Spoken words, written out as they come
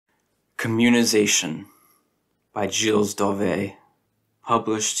Communisation by Gilles Dauvé,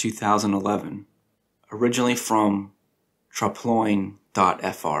 published 2011, originally from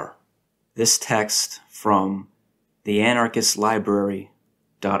traploin.fr. This text from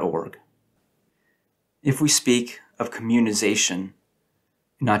theanarchistlibrary.org. If we speak of communisation,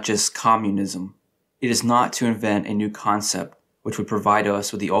 not just communism, it is not to invent a new concept which would provide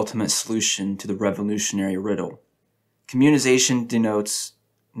us with the ultimate solution to the revolutionary riddle. Communisation denotes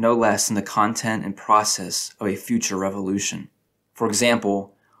no less than the content and process of a future revolution. For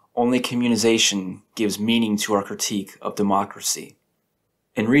example, only communisation gives meaning to our critique of democracy.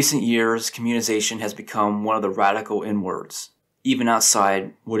 In recent years, communisation has become one of the radical N-words, even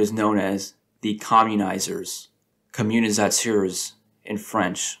outside what is known as the communizers, communisateurs in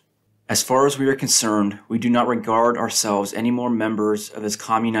French. As far as we are concerned, we do not regard ourselves any more members of this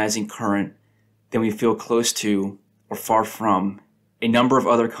communizing current than we feel close to or far from a number of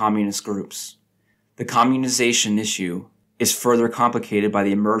other communist groups. The communization issue is further complicated by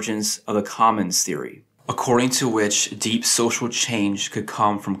the emergence of the commons theory, according to which deep social change could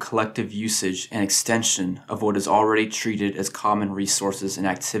come from collective usage and extension of what is already treated as common resources and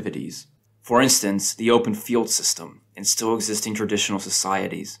activities. For instance, the open field system in still existing traditional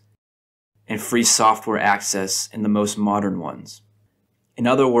societies, and free software access in the most modern ones. In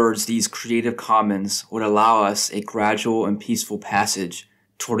other words, these creative commons would allow us a gradual and peaceful passage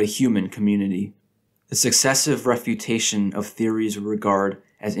toward a human community. The successive refutation of theories we regard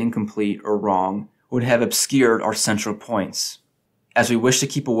as incomplete or wrong would have obscured our central points. As we wish to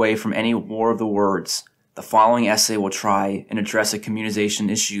keep away from any war of the words, the following essay will try and address a communization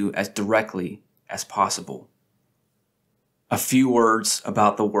issue as directly as possible. A few words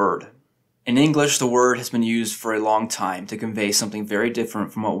about the word. In English, the word has been used for a long time to convey something very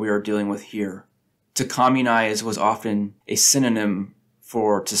different from what we are dealing with here. To communize was often a synonym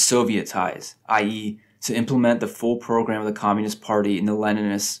for to Sovietize, i.e., to implement the full program of the Communist Party in the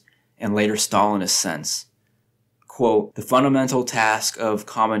Leninist and later Stalinist sense. Quote, the fundamental task of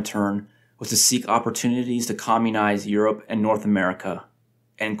Comintern was to seek opportunities to communize Europe and North America.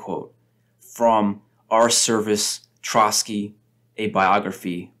 End quote. From Our Service, Trotsky, A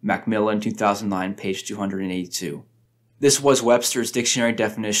Biography, Macmillan, 2009, page 282. This was Webster's dictionary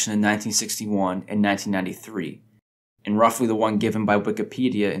definition in 1961 and 1993, and roughly the one given by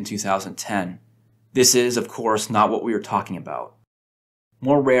Wikipedia in 2010. This is, of course, not what we are talking about.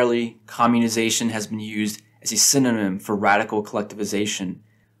 More rarely, communization has been used as a synonym for radical collectivization,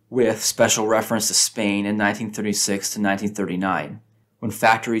 with special reference to Spain in 1936 to 1939, when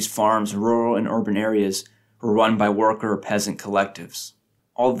factories, farms, rural and urban areas were run by worker or peasant collectives.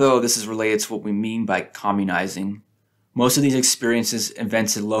 Although this is related to what we mean by communizing, most of these experiences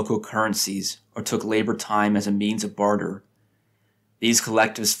invented local currencies or took labor time as a means of barter. These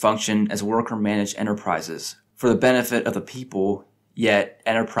collectives functioned as worker-managed enterprises for the benefit of the people, yet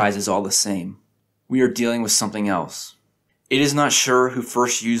enterprises all the same. We are dealing with something else. It is not sure who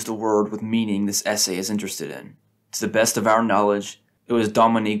first used the word with meaning this essay is interested in. To the best of our knowledge, it was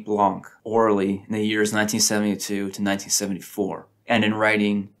Dominique Blanc, orally in the years 1972 to 1974, and in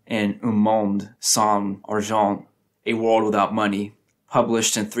writing in Un Monde Sans Argent, A World Without Money,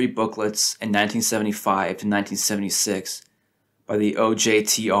 published in 3 booklets in 1975 to 1976 by the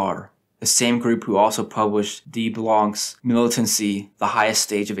OJTR, the same group who also published D. Blanc's Militancy, The Highest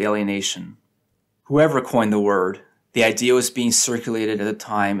Stage of Alienation. Whoever coined the word, the idea was being circulated at the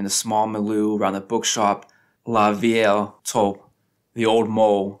time in the small milieu around the bookshop La Vieille Taupe, The Old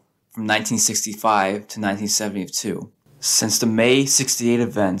Mole, from 1965 to 1972. Since the May 68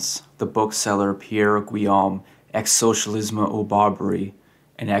 events, the bookseller Pierre Guillaume, ex-Socialisme au Barbarie,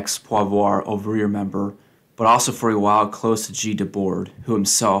 and ex-Pouvoir Ouvrier member, but also for a while close to Guy Debord, who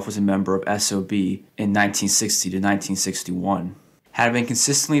himself was a member of SOB in 1960 to 1961, had been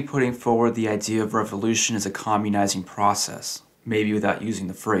consistently putting forward the idea of revolution as a communizing process, maybe without using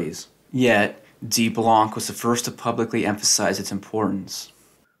the phrase. Yet, D. Blanc was the first to publicly emphasize its importance.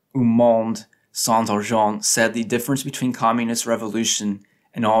 Un Monde Sans Argent said the difference between communist revolution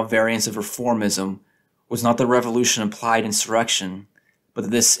and all variants of reformism was not the revolution implied insurrection, but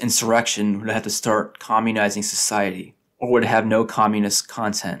that this insurrection would have to start communizing society, or would have no communist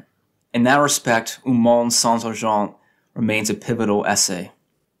content. In that respect, Un Monde Sans Argent remains a pivotal essay.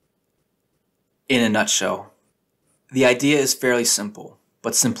 In a nutshell, the idea is fairly simple,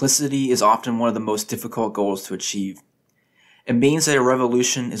 but simplicity is often one of the most difficult goals to achieve. It means that a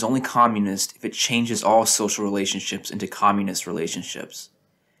revolution is only communist if it changes all social relationships into communist relationships.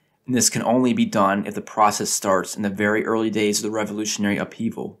 And this can only be done if the process starts in the very early days of the revolutionary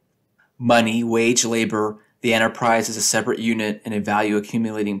upheaval. Money, wage labor, The enterprise is a separate unit in a value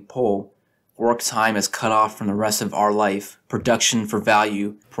accumulating pole. Work time is cut off from the rest of our life. Production for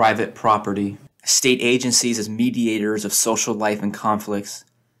value, private property. State agencies as mediators of social life and conflicts.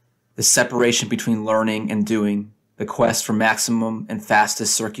 The separation between learning and doing. The quest for maximum and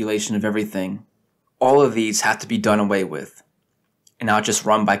fastest circulation of everything. All of these have to be done away with, and not just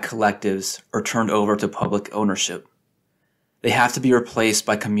run by collectives or turned over to public ownership. They have to be replaced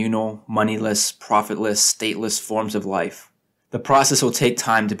by communal, moneyless, profitless, stateless forms of life. The process will take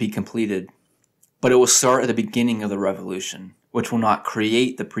time to be completed, but it will start at the beginning of the revolution, which will not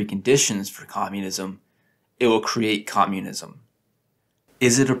create the preconditions for communism. It will create communism.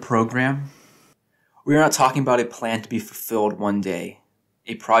 Is it a program? We are not talking about a plan to be fulfilled one day,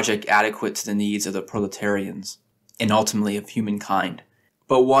 a project adequate to the needs of the proletarians, and ultimately of humankind,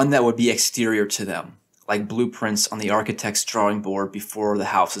 but one that would be exterior to them, like blueprints on the architect's drawing board before the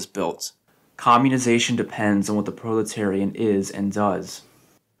house is built. Communization depends on what the proletarian is and does.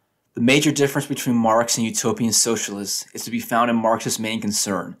 The major difference between Marx and utopian socialists is to be found in Marx's main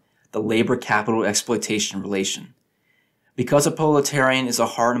concern, the labor-capital exploitation relation. Because a proletarian is a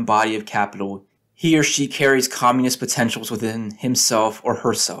heart and body of capital, he or she carries communist potentials within himself or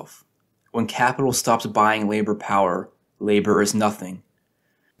herself. When capital stops buying labor power, labor is nothing.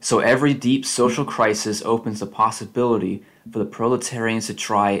 So every deep social crisis opens the possibility for the proletarians to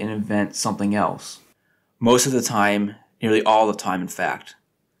try and invent something else. Most of the time, nearly all the time in fact,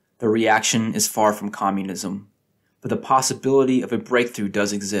 the reaction is far from communism, but the possibility of a breakthrough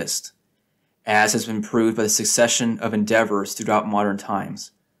does exist, as has been proved by the succession of endeavors throughout modern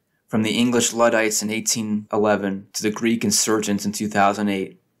times, from the English Luddites in 1811 to the Greek insurgents in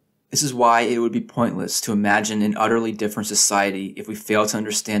 2008. This is why it would be pointless to imagine an utterly different society if we fail to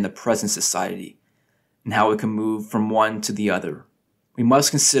understand the present society and how it can move from one to the other. We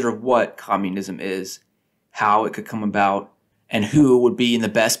must consider what communism is, how it could come about, and who would be in the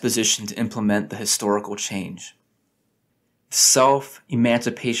best position to implement the historical change. The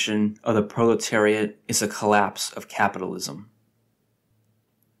self-emancipation of the proletariat is a collapse of capitalism.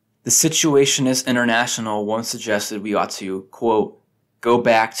 The Situationist International once suggested we ought to, quote, go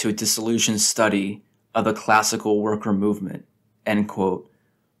back to a disillusioned study of the classical worker movement, end quote,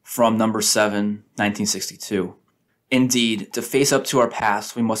 from number 7, 1962. Indeed, to face up to our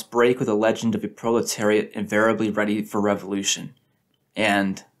past, we must break with the legend of a proletariat invariably ready for revolution,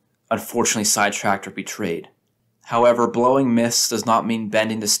 and, unfortunately, sidetracked or betrayed. However, blowing myths does not mean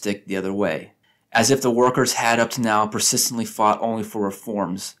bending the stick the other way, as if the workers had up to now persistently fought only for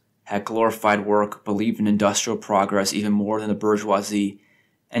reforms, had glorified work, believed in industrial progress even more than the bourgeoisie,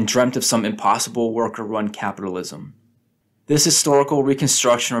 and dreamt of some impossible worker-run capitalism. This historical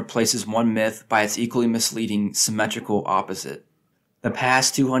reconstruction replaces one myth by its equally misleading, symmetrical opposite. The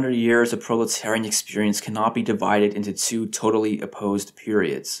past 200 years of proletarian experience cannot be divided into two totally opposed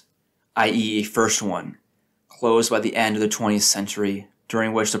periods, i.e. a first one, closed by the end of the 20th century,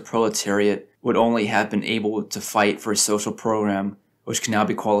 during which the proletariat would only have been able to fight for a social program which can now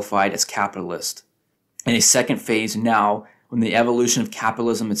be qualified as capitalist. In a second phase now, when the evolution of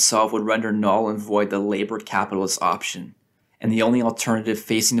capitalism itself would render null and void the labor capitalist option, and the only alternative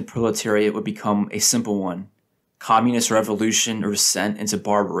facing the proletariat would become a simple one, communist revolution or descent into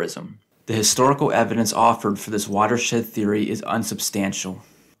barbarism. The historical evidence offered for this watershed theory is unsubstantial.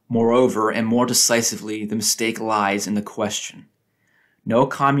 Moreover, and more decisively, the mistake lies in the question. No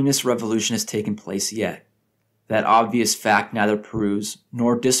communist revolution has taken place yet. That obvious fact neither proves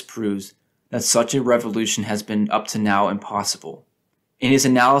nor disproves that such a revolution has been up to now impossible. In his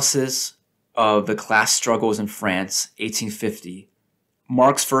analysis of the class struggles in France, 1850,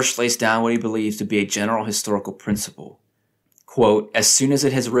 Marx first lays down what he believes to be a general historical principle. Quote, as soon as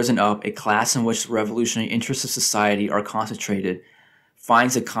it has risen up, a class in which the revolutionary interests of society are concentrated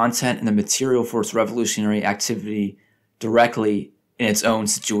finds the content and the material for its revolutionary activity directly in its own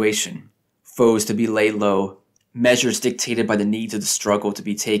situation, foes to be laid low, measures dictated by the needs of the struggle to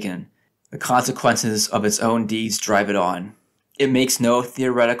be taken, the consequences of its own deeds drive it on. It makes no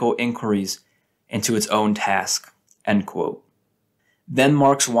theoretical inquiries into its own task, end quote. Then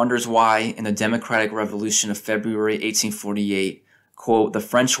Marx wonders why, in the democratic revolution of February 1848, quote, the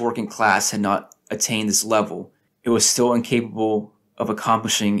French working class had not attained this level. It was still incapable of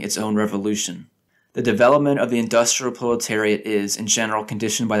accomplishing its own revolution. The development of the industrial proletariat is, in general,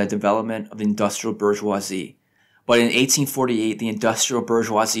 conditioned by the development of the industrial bourgeoisie. But in 1848, the industrial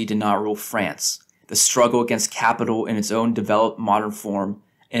bourgeoisie did not rule France. The struggle against capital in its own developed modern form,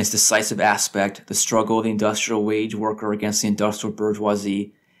 in its decisive aspect, the struggle of the industrial wage worker against the industrial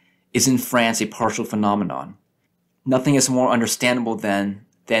bourgeoisie, is in France a partial phenomenon. Nothing is more understandable than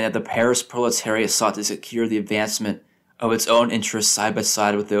than that the Paris proletariat sought to secure the advancement of its own interests side by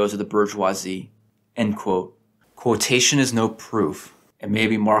side with those of the bourgeoisie." End quote. Quotation is no proof, and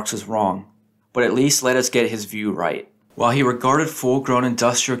maybe Marx was wrong, but at least let us get his view right. While he regarded full-grown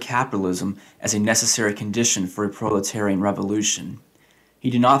industrial capitalism as a necessary condition for a proletarian revolution, he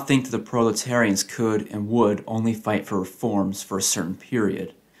did not think that the proletarians could and would only fight for reforms for a certain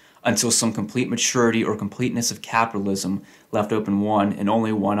period, until some complete maturity or completeness of capitalism left open one and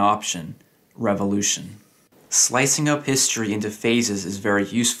only one option: revolution. Slicing up history into phases is very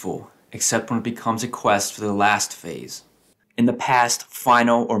useful, except when it becomes a quest for the last phase. In the past,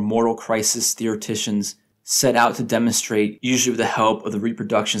 final or mortal crisis theoreticians set out to demonstrate, usually with the help of the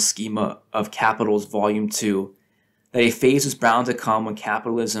reproduction schema of Capital's Volume 2, that a phase was bound to come when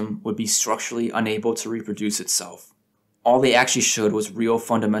capitalism would be structurally unable to reproduce itself. All they actually showed was real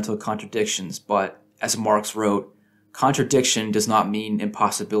fundamental contradictions, but, as Marx wrote, contradiction does not mean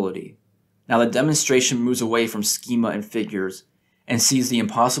impossibility. Now the demonstration moves away from schema and figures and sees the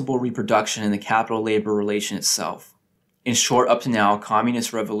impossible reproduction in the capital-labor relation itself. In short, up to now,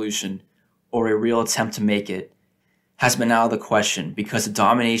 communist revolution, or a real attempt to make it, has been out of the question because the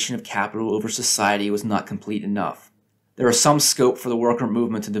domination of capital over society was not complete enough. There is some scope for the worker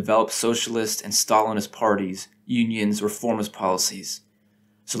movement to develop socialist and Stalinist parties, unions, reformist policies.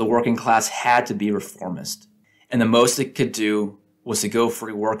 So the working class had to be reformist, and the most it could do was to go for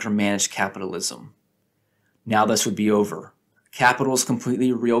a worker-managed capitalism. Now this would be over. Capital's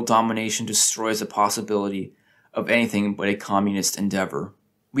completely real domination destroys the possibility of anything but a communist endeavor.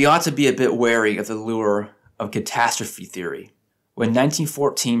 We ought to be a bit wary of the lure of catastrophe theory. When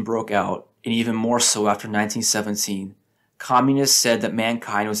 1914 broke out, and even more so after 1917, communists said that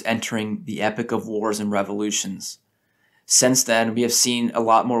mankind was entering the epoch of wars and revolutions. Since then, we have seen a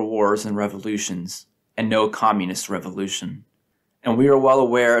lot more wars and revolutions, and no communist revolution. And we are well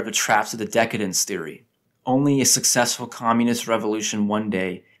aware of the traps of the decadence theory. Only a successful communist revolution one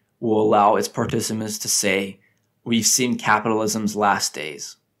day will allow its participants to say, "We've seen capitalism's last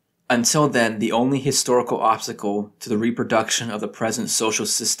days." Until then, the only historical obstacle to the reproduction of the present social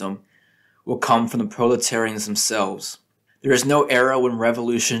system will come from the proletarians themselves. There is no era when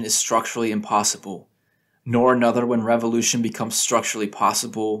revolution is structurally impossible, nor another when revolution becomes structurally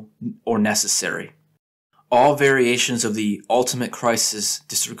possible or necessary. All variations of the ultimate crisis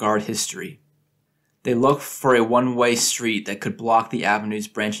disregard history. They look for a one-way street that could block the avenues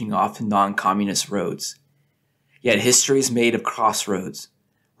branching off to non-communist roads. Yet history is made of crossroads,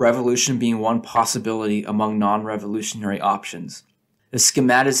 revolution being one possibility among non-revolutionary options. The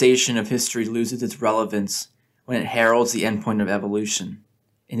schematization of history loses its relevance when it heralds the endpoint of evolution,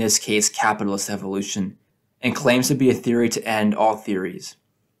 in this case capitalist evolution, and claims to be a theory to end all theories.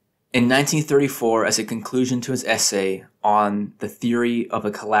 In 1934, as a conclusion to his essay on the theory of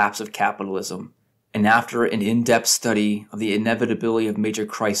a collapse of capitalism, and after an in-depth study of the inevitability of major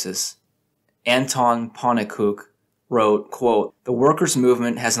crisis, Anton Pannekoek wrote, quote, "The workers'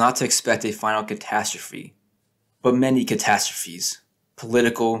 movement has not to expect a final catastrophe, but many catastrophes,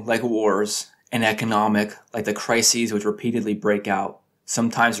 political, like wars, and economic, like the crises which repeatedly break out,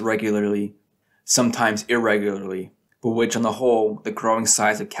 sometimes regularly, sometimes irregularly, but which on the whole, the growing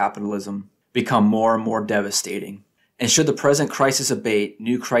size of capitalism, become more and more devastating. And should the present crisis abate,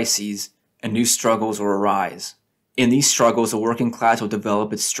 new crises and new struggles will arise. In these struggles, the working class will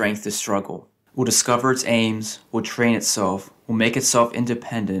develop its strength to struggle, will discover its aims, will train itself, will make itself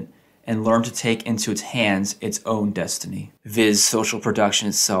independent, and learn to take into its hands its own destiny, viz. Social production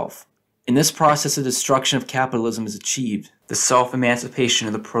itself. In this process, the destruction of capitalism is achieved. The self-emancipation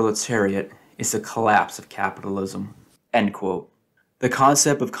of the proletariat is the collapse of capitalism." End quote. The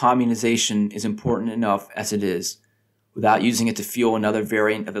concept of communisation is important enough as it is, without using it to fuel another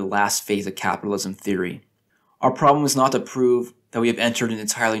variant of the last phase of capitalism theory. Our problem is not to prove that we have entered an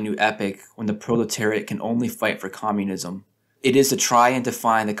entirely new epoch when the proletariat can only fight for communism. It is to try and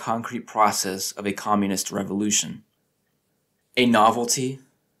define the concrete process of a communist revolution. A novelty?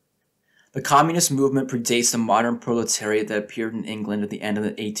 The communist movement predates the modern proletariat that appeared in England at the end of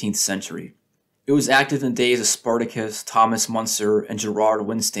the 18th century. It was active in the days of Spartacus, Thomas Munsell, and Gerard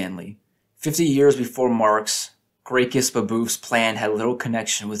Winstanley. 50 years before Marx, Gracchus Babeuf's plan had little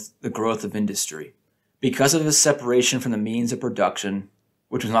connection with the growth of industry. Because of his separation from the means of production,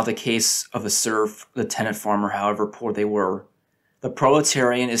 which was not the case of the serf, the tenant farmer, however poor they were, the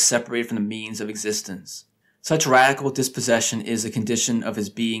proletarian is separated from the means of existence. Such radical dispossession is the condition of his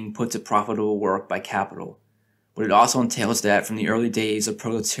being put to profitable work by capital, but it also entails that from the early days the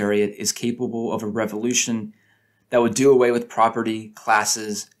proletariat is capable of a revolution that would do away with property,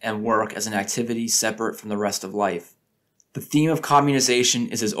 classes, and work as an activity separate from the rest of life. The theme of communization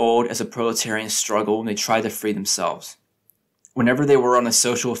is as old as the proletarian struggle when they tried to free themselves. Whenever they were on a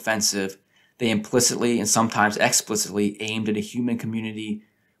social offensive, they implicitly and sometimes explicitly aimed at a human community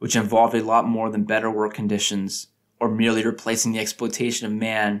which involved a lot more than better work conditions or merely replacing the exploitation of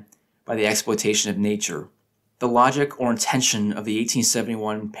man by the exploitation of nature. The logic or intention of the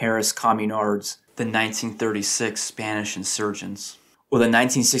 1871 Paris Communards, the 1936 Spanish insurgents, or the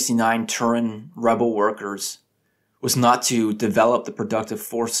 1969 Turin rebel workers was not to develop the productive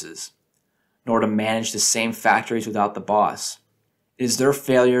forces, nor to manage the same factories without the boss. It is their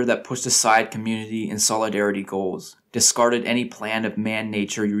failure that pushed aside community and solidarity goals, discarded any plan of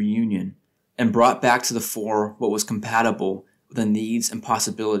man-nature reunion, and brought back to the fore what was compatible with the needs and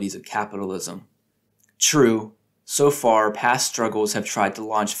possibilities of capitalism. True, so far, past struggles have tried to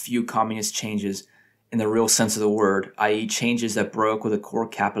launch few communist changes in the real sense of the word, i.e. changes that broke with a core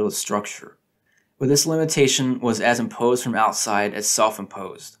capitalist structure. But this limitation was as imposed from outside as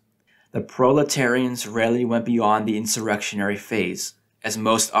self-imposed. The proletarians rarely went beyond the insurrectionary phase, as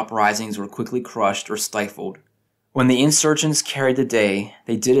most uprisings were quickly crushed or stifled. When the insurgents carried the day,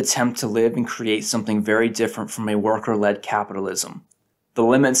 they did attempt to live and create something very different from a worker-led capitalism. The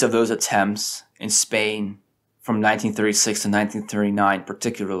limits of those attempts, in Spain, from 1936 to 1939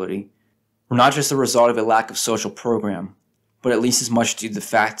 particularly, were not just the result of a lack of social program, but at least as much due to the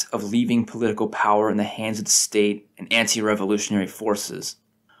fact of leaving political power in the hands of the state and anti-revolutionary forces.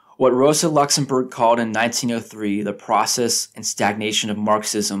 What Rosa Luxemburg called in 1903 the process and stagnation of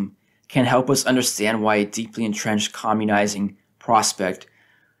Marxism can help us understand why a deeply entrenched communizing prospect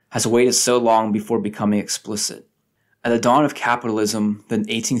has waited so long before becoming explicit. At the dawn of capitalism, the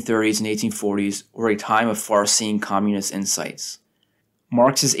 1830s and 1840s were a time of far-seeing communist insights.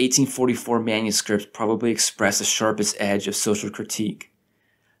 Marx's 1844 manuscripts probably express the sharpest edge of social critique,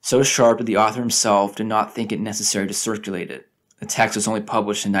 so sharp that the author himself did not think it necessary to circulate it. The text was only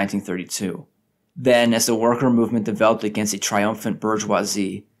published in 1932. Then, as the worker movement developed against a triumphant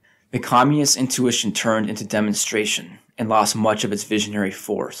bourgeoisie, the communist intuition turned into demonstration and lost much of its visionary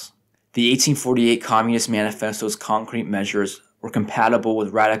force. The 1848 Communist Manifesto's concrete measures were compatible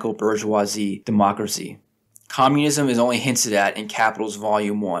with radical bourgeoisie democracy. Communism is only hinted at in Capital's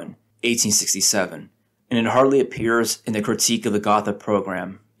Volume 1, 1867, and it hardly appears in the Critique of the Gotha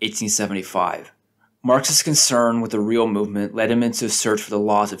Program, 1875. Marx's concern with the real movement led him into a search for the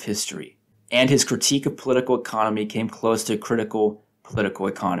laws of history, and his critique of political economy came close to a critical political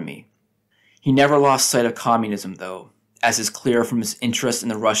economy. He never lost sight of communism, though, as is clear from his interest in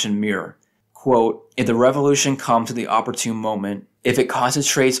the Russian mirror. Quote, "If the revolution comes at the opportune moment, if it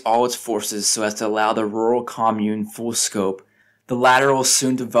concentrates all its forces so as to allow the rural commune full scope, the latter will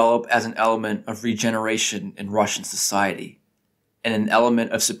soon develop as an element of regeneration in Russian society, and an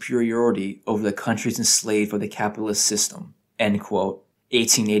element of superiority over the countries enslaved by the capitalist system." End quote,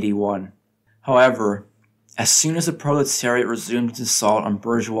 1881. However, as soon as the proletariat resumed its assault on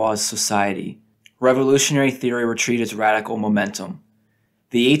bourgeois society, revolutionary theory retreated its radical momentum.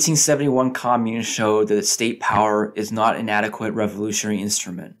 The 1871 Commune showed that state power is not an adequate revolutionary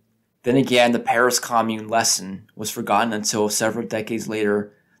instrument. Then again, the Paris Commune lesson was forgotten until several decades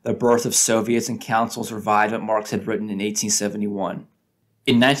later, the birth of Soviets and councils revived what Marx had written in 1871.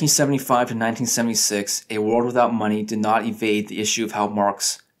 In 1975 to 1976, a world without money did not evade the issue of how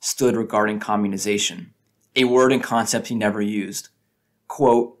Marx stood regarding communization, a word and concept he never used.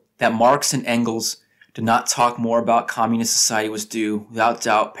 Quote, "That Marx and Engels did not talk more about communist society was due, without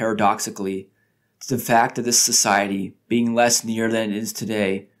doubt paradoxically, to the fact that this society, being less near than it is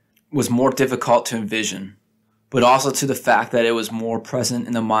today, was more difficult to envision, but also to the fact that it was more present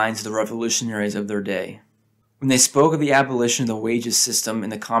in the minds of the revolutionaries of their day. When they spoke of the abolition of the wages system in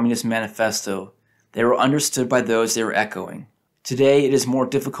the Communist Manifesto, they were understood by those they were echoing. Today it is more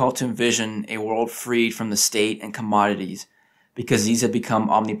difficult to envision a world freed from the state and commodities, because these have become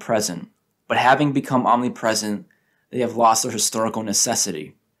omnipresent. But having become omnipresent, they have lost their historical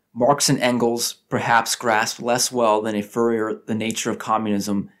necessity. Marx and Engels perhaps grasped less well than a Fourier the nature of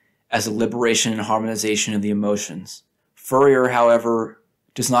communism as the liberation and harmonization of the emotions. Fourier, however,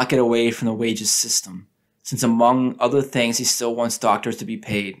 does not get away from the wages system, since among other things he still wants doctors to be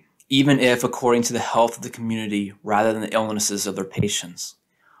paid, even if according to the health of the community rather than the illnesses of their patients.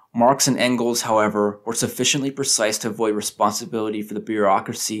 Marx and Engels, however, were sufficiently precise to avoid responsibility for the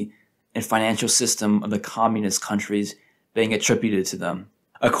bureaucracy and financial system of the communist countries being attributed to them.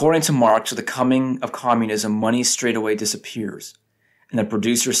 According to Marx, with the coming of communism, money straightaway disappears, and the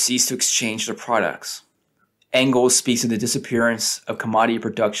producers cease to exchange their products. Engels speaks of the disappearance of commodity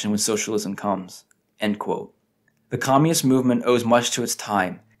production when socialism comes. End quote. The communist movement owes much to its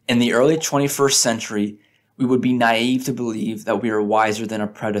time. In the early 21st century, We would be naive to believe that we are wiser than our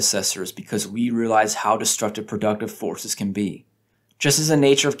predecessors because we realize how destructive productive forces can be. Just as the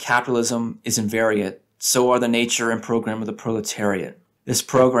nature of capitalism is invariant, so are the nature and program of the proletariat. This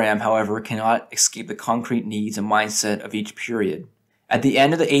program, however, cannot escape the concrete needs and mindset of each period. At the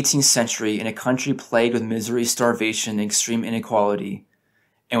end of the 18th century, in a country plagued with misery, starvation, and extreme inequality,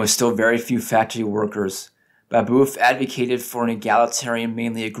 and with still very few factory workers, Babeuf advocated for an egalitarian,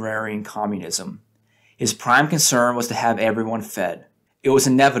 mainly agrarian communism. His prime concern was to have everyone fed. It was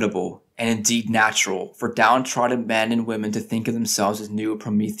inevitable, and indeed natural, for downtrodden men and women to think of themselves as new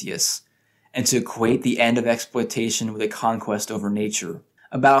Prometheus, and to equate the end of exploitation with a conquest over nature.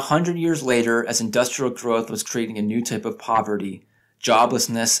 About 100 years later, as industrial growth was creating a new type of poverty,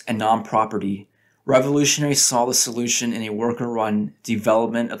 joblessness, and non-property, revolutionaries saw the solution in a worker-run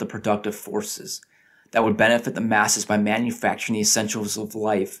development of the productive forces that would benefit the masses by manufacturing the essentials of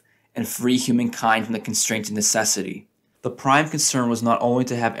life and free humankind from the constraints of necessity. The prime concern was not only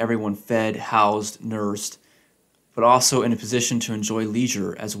to have everyone fed, housed, nursed, but also in a position to enjoy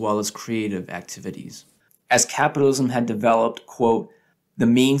leisure as well as creative activities. As capitalism had developed, quote, the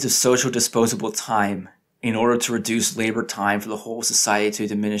means of social disposable time in order to reduce labor time for the whole society to a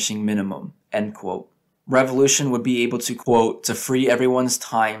diminishing minimum, end quote. Revolution would be able to, quote, to free everyone's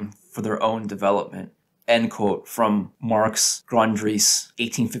time for their own development, end quote, from Marx, Grundrisse,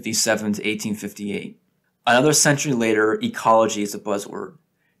 1857 to 1858. Another century later, ecology is a buzzword.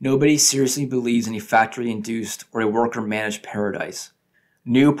 Nobody seriously believes in a factory-induced or a worker-managed paradise.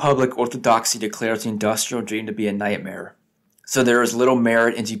 New public orthodoxy declares the industrial dream to be a nightmare. So there is little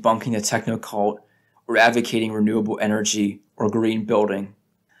merit in debunking the techno-cult or advocating renewable energy or green building.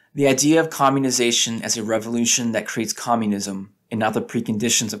 The idea of communization as a revolution that creates communism, and not the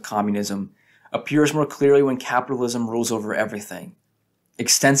preconditions of communism, appears more clearly when capitalism rules over everything.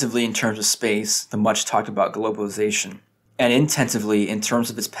 Extensively in terms of space, the much talked about globalization, and intensively in terms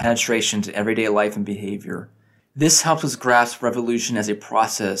of its penetration to everyday life and behavior. This helps us grasp revolution as a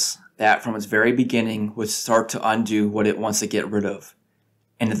process that from its very beginning would start to undo what it wants to get rid of,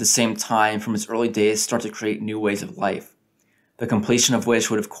 and at the same time from its early days start to create new ways of life, the completion of which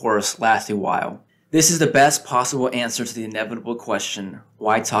would of course last a while. This is the best possible answer to the inevitable question,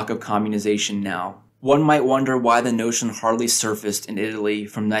 why talk of communization now? One might wonder why the notion hardly surfaced in Italy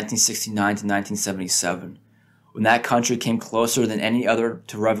from 1969 to 1977, when that country came closer than any other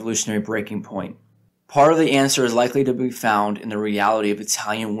to revolutionary breaking point. Part of the answer is likely to be found in the reality of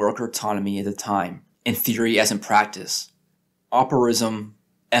Italian worker autonomy at the time, in theory as in practice. Operaism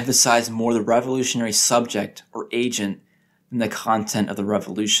emphasized more the revolutionary subject or agent than the content of the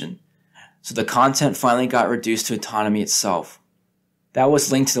revolution, so the content finally got reduced to autonomy itself. That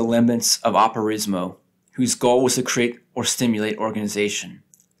was linked to the limits of operaismo, whose goal was to create or stimulate organization,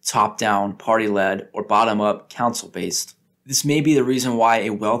 top-down, party-led, or bottom-up, council-based. This may be the reason why a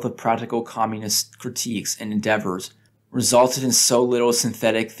wealth of practical communist critiques and endeavors resulted in so little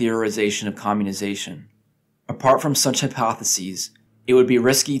synthetic theorization of communization. Apart from such hypotheses, it would be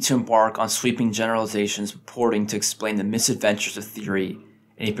risky to embark on sweeping generalizations purporting to explain the misadventures of theory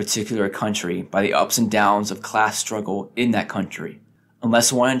in a particular country by the ups and downs of class struggle in that country.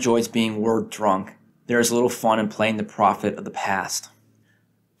 Unless one enjoys being word drunk, there is little fun in playing the prophet of the past.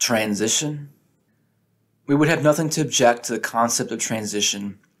 Transition? We would have nothing to object to the concept of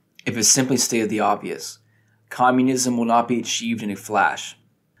transition if it simply stated the obvious. Communism will not be achieved in a flash.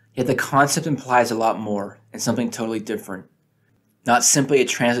 Yet the concept implies a lot more and something totally different. Not simply a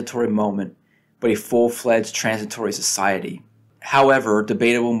transitory moment, but a full-fledged transitory society. However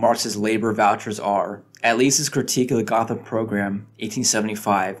debatable Marx's labor vouchers are, at least his critique of the Gotham Program,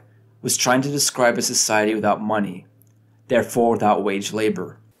 1875, was trying to describe a society without money, therefore without wage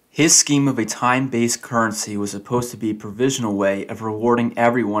labor. His scheme of a time-based currency was supposed to be a provisional way of rewarding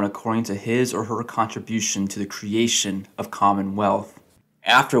everyone according to his or her contribution to the creation of common wealth.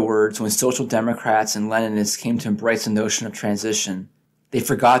 Afterwards, when social democrats and Leninists came to embrace the notion of transition, they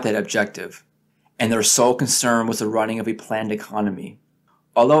forgot that objective, and their sole concern was the running of a planned economy.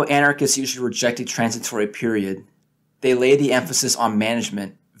 Although anarchists usually reject a transitory period, they lay the emphasis on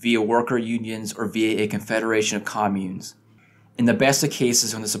management via worker unions or via a confederation of communes. In the best of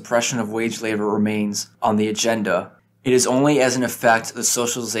cases, when the suppression of wage labor remains on the agenda, it is only as an effect of the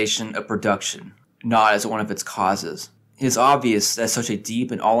socialization of production, not as one of its causes. It is obvious that such a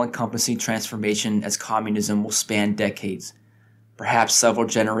deep and all-encompassing transformation as communism will span decades, perhaps several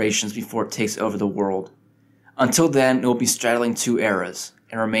generations before it takes over the world. Until then, it will be straddling two eras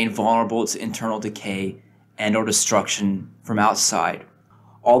and remain vulnerable to internal decay and or destruction from outside.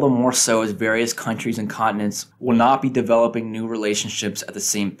 All the more so as various countries and continents will not be developing new relationships at the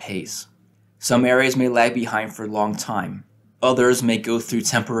same pace. Some areas may lag behind for a long time. Others may go through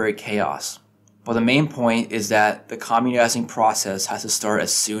temporary chaos. But the main point is that the communizing process has to start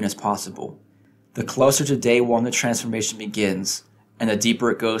as soon as possible. The closer to day one the transformation begins, and the deeper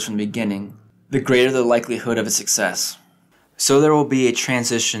it goes from the beginning, the greater the likelihood of its success. So there will be a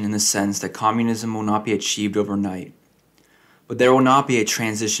transition in the sense that communism will not be achieved overnight. But there will not be a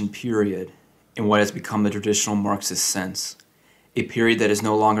transition period in what has become the traditional Marxist sense, a period that is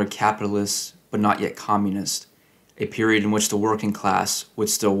no longer capitalist but not yet communist, a period in which the working class would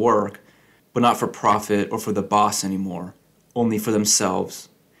still work, but not for profit or for the boss anymore, only for themselves.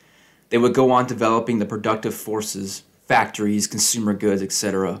 They would go on developing the productive forces, factories, consumer goods,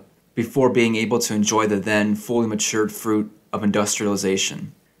 etc., before being able to enjoy the then fully matured fruit of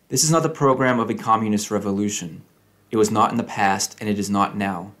industrialization. This is not the program of a communist revolution. It was not in the past, and it is not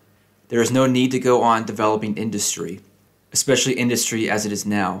now. There is no need to go on developing industry, especially industry as it is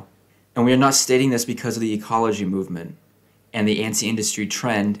now. And we are not stating this because of the ecology movement and the anti-industry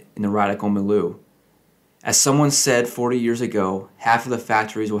trend in the radical milieu. As someone said 40 years ago, half of the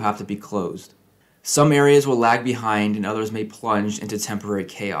factories will have to be closed. Some areas will lag behind and others may plunge into temporary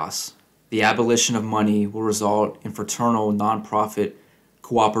chaos. The abolition of money will result in fraternal, non-profit,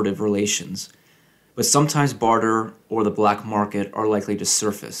 cooperative relations. But sometimes barter or the black market are likely to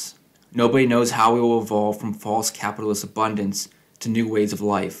surface. Nobody knows how we will evolve from false capitalist abundance to new ways of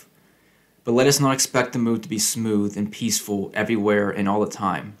life. But let us not expect the move to be smooth and peaceful everywhere and all the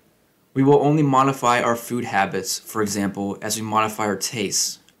time. We will only modify our food habits, for example, as we modify our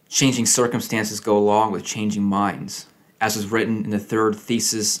tastes. Changing circumstances go along with changing minds, as was written in the third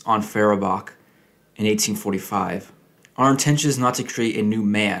thesis on Feuerbach in 1845. Our intention is not to create a new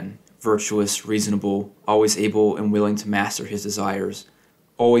man, virtuous, reasonable, always able and willing to master his desires,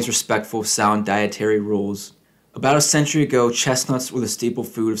 always respectful of sound dietary rules. About a century ago, chestnuts were the staple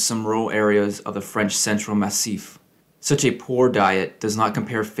food of some rural areas of the French Central Massif. Such a poor diet does not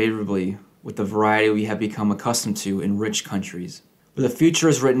compare favorably with the variety we have become accustomed to in rich countries. But the future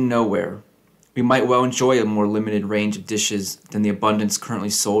is written nowhere. We might well enjoy a more limited range of dishes than the abundance currently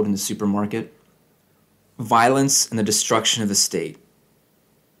sold in the supermarket. Violence and the destruction of the state.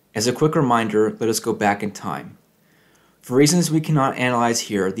 As a quick reminder, let us go back in time. For reasons we cannot analyze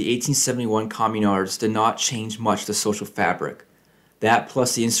here, the 1871 communards did not change much the social fabric. That,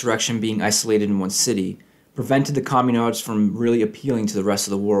 plus the insurrection being isolated in one city, prevented the communards from really appealing to the rest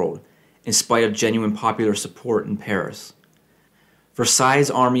of the world, in spite of genuine popular support in Paris. Versailles'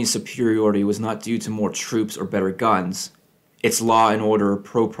 army superiority was not due to more troops or better guns. Its law and order,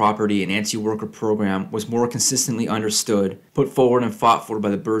 pro-property, and anti-worker program was more consistently understood, put forward and fought for by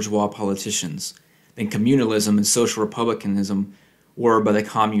the bourgeois politicians than communalism and social republicanism were by the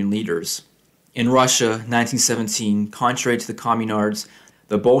commune leaders. In Russia, 1917, contrary to the communards,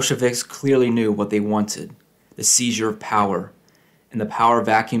 the Bolsheviks clearly knew what they wanted, the seizure of power, and the power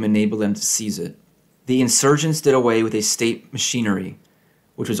vacuum enabled them to seize it. The insurgents did away with a state machinery,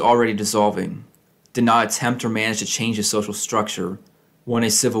 which was already dissolving, did not attempt or manage to change the social structure, won a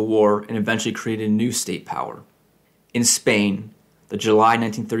civil war, and eventually created a new state power. In Spain, the July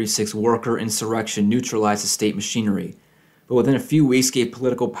 1936 worker insurrection neutralized the state machinery, but within a few weeks gave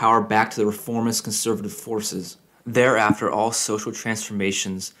political power back to the reformist conservative forces. Thereafter, all social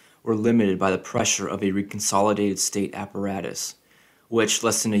transformations were limited by the pressure of a reconsolidated state apparatus, which,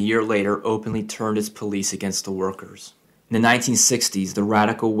 less than a year later, openly turned its police against the workers. In the 1960s, the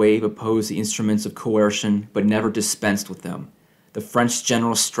radical wave opposed the instruments of coercion but never dispensed with them. The French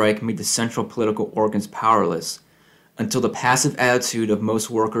general strike made the central political organs powerless, until the passive attitude of most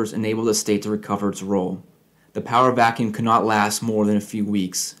workers enabled the state to recover its role. The power vacuum could not last more than a few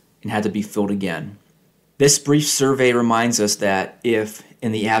weeks and had to be filled again. This brief survey reminds us that if,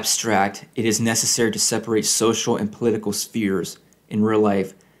 in the abstract, it is necessary to separate social and political spheres, in real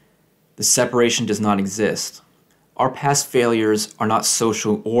life, the separation does not exist. Our past failures are not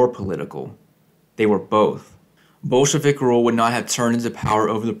social or political. They were both. Bolshevik rule would not have turned into power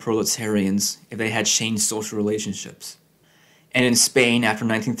over the proletarians if they had changed social relationships. And in Spain, after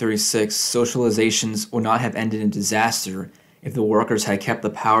 1936, socializations would not have ended in disaster if the workers had kept the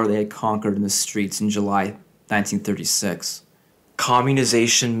power they had conquered in the streets in July 1936.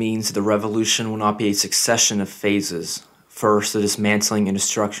 Communization means that the revolution will not be a succession of phases. First, the dismantling and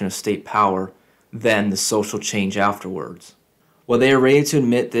destruction of state power, then the social change afterwards. While they are ready to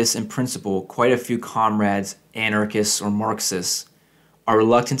admit this in principle, quite a few comrades, anarchists or Marxists, are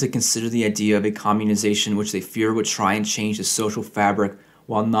reluctant to consider the idea of a communization which they fear would try and change the social fabric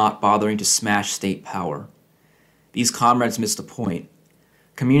while not bothering to smash state power. These comrades miss the point.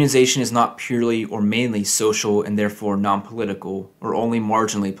 Communization is not purely or mainly social and therefore non-political or only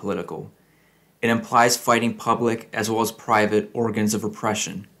marginally political. It implies fighting public as well as private organs of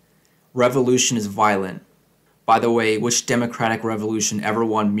repression. Revolution is violent. By the way, which democratic revolution ever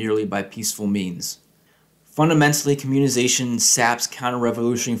won merely by peaceful means? Fundamentally, communization saps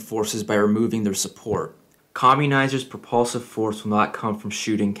counter-revolutionary forces by removing their support. Communizers' propulsive force will not come from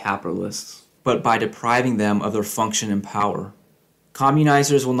shooting capitalists, but by depriving them of their function and power.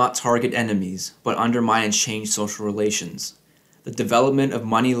 Communizers will not target enemies, but undermine and change social relations. The development of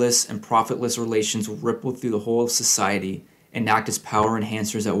moneyless and profitless relations will ripple through the whole of society and act as power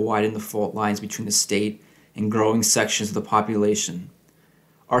enhancers that widen the fault lines between the state and growing sections of the population.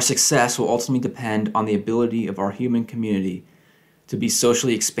 Our success will ultimately depend on the ability of our human community to be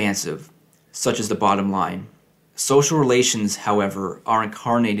socially expansive, such as the bottom line. Social relations, however, are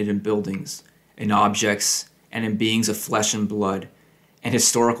incarnated in buildings, in objects, and in beings of flesh and blood, and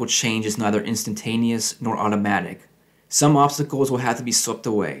historical change is neither instantaneous nor automatic. Some obstacles will have to be swept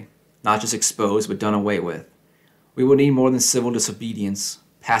away, not just exposed but done away with. We will need more than civil disobedience.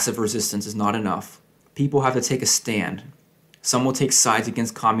 Passive resistance is not enough. People have to take a stand. Some will take sides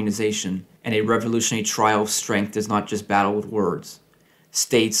against communization, and a revolutionary trial of strength is not just battle with words.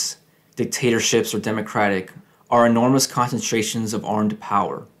 States, dictatorships, or democratic are enormous concentrations of armed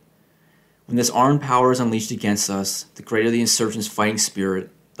power. When this armed power is unleashed against us, the greater the insurgents' fighting spirit,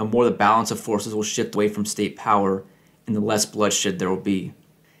 the more the balance of forces will shift away from state power, and the less bloodshed there will be.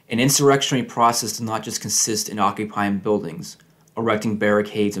 An insurrectionary process does not just consist in occupying buildings, erecting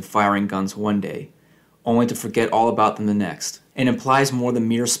barricades, and firing guns one day, only to forget all about them the next. It implies more than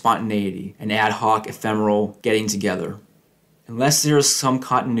mere spontaneity, an ad hoc, ephemeral getting together. Unless there is some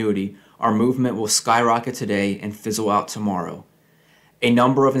continuity, our movement will skyrocket today and fizzle out tomorrow. A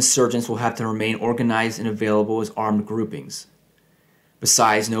number of insurgents will have to remain organized and available as armed groupings.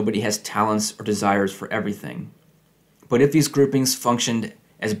 Besides, nobody has talents or desires for everything. But if these groupings functioned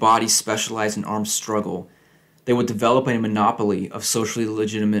as bodies specialized in armed struggle, they would develop a monopoly of socially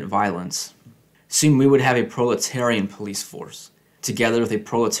legitimate violence. Soon we would have a proletarian police force, together with a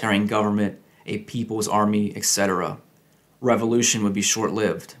proletarian government, a people's army, etc. Revolution would be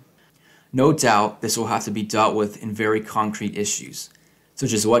short-lived. No doubt this will have to be dealt with in very concrete issues,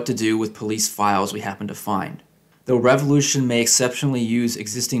 such as what to do with police files we happen to find. Though revolution may exceptionally use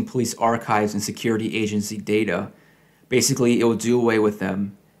existing police archives and security agency data, basically it will do away with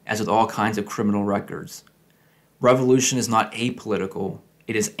them, as with all kinds of criminal records. Revolution is not apolitical,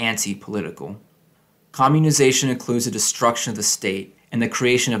 it is anti-political. Communization includes the destruction of the state and the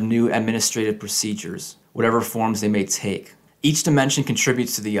creation of new administrative procedures, whatever forms they may take. Each dimension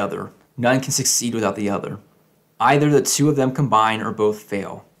contributes to the other. None can succeed without the other. Either the two of them combine or both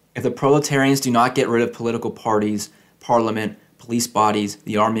fail. If the proletarians do not get rid of political parties, parliament, police bodies,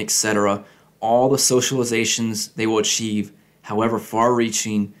 the army, etc., all the socializations they will achieve, however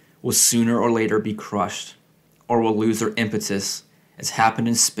far-reaching, will sooner or later be crushed, or will lose their impetus, as happened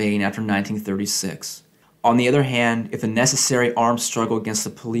in Spain after 1936. On the other hand, if the necessary armed struggle against the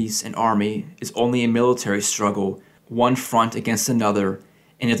police and army is only a military struggle, one front against another,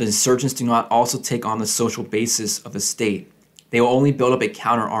 and if the insurgents do not also take on the social basis of the state, they will only build up a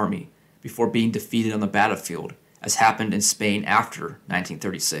counter-army before being defeated on the battlefield, as happened in Spain after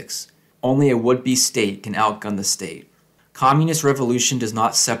 1936. Only a would-be state can outgun the state. Communist revolution does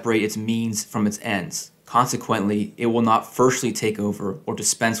not separate its means from its ends. Consequently, it will not firstly take over or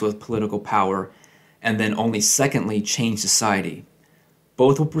dispense with political power, and then only secondly change society.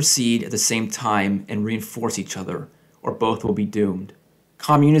 Both will proceed at the same time and reinforce each other, or both will be doomed.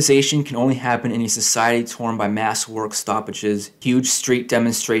 Communization can only happen in a society torn by mass work stoppages, huge street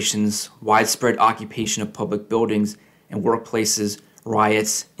demonstrations, widespread occupation of public buildings and workplaces,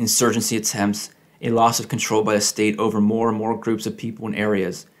 riots, insurgency attempts, a loss of control by the state over more and more groups of people and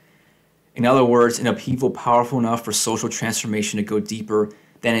areas. In other words, an upheaval powerful enough for social transformation to go deeper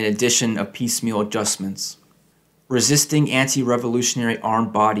than an addition of piecemeal adjustments. Resisting anti-revolutionary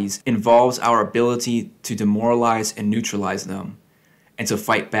armed bodies involves our ability to demoralize and neutralize them, and to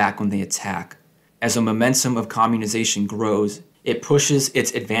fight back when they attack. As the momentum of communization grows, it pushes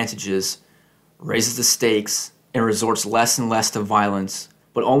its advantages, raises the stakes, and resorts less and less to violence,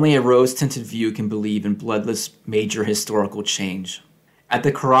 but only a rose-tinted view can believe in bloodless major historical change. At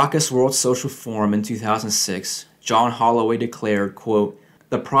the Caracas World Social Forum in 2006, John Holloway declared, quote,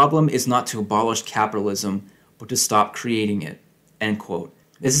 "The problem is not to abolish capitalism, but to stop creating it," end quote.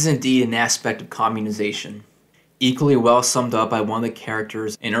 This is indeed an aspect of communization, equally well summed up by one of the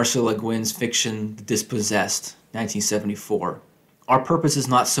characters in Ursula Le Guin's fiction The Dispossessed, 1974. Our purpose is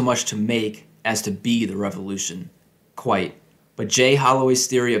not so much to make as to be the revolution. Quite. But J. Holloway's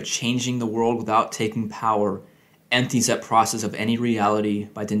theory of changing the world without taking power empties that process of any reality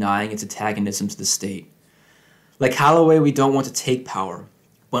by denying its antagonism to the state. Like Holloway, we don't want to take power,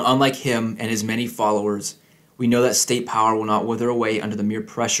 but unlike him and his many followers, we know that state power will not wither away under the mere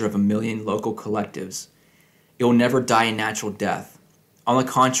pressure of a million local collectives. It will never die a natural death. On the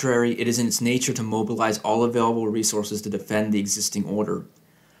contrary, it is in its nature to mobilize all available resources to defend the existing order.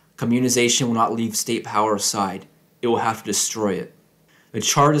 Communisation will not leave state power aside. It will have to destroy it. The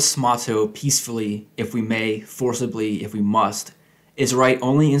Chartist's motto, peacefully, if we may, forcibly, if we must, is right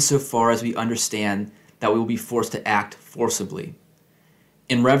only insofar as we understand that we will be forced to act forcibly.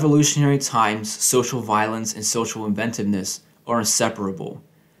 In revolutionary times, social violence and social inventiveness are inseparable.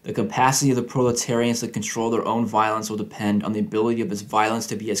 The capacity of the proletarians to control their own violence will depend on the ability of this violence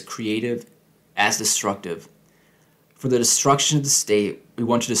to be as creative as destructive. For the destruction of the state, we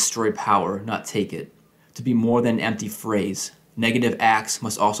want to destroy power, not take it. To be more than an empty phrase, negative acts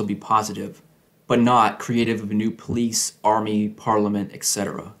must also be positive, but not creative of a new police, army, parliament,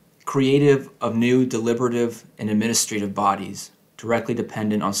 etc. Creative of new deliberative and administrative bodies, directly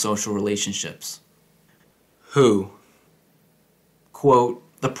dependent on social relationships. Who? Quote,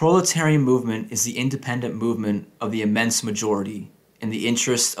 "The proletarian movement is the independent movement of the immense majority in the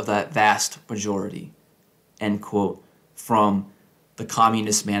interests of that vast majority." End quote, from the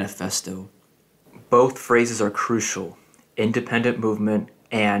Communist Manifesto. Both phrases are crucial, independent movement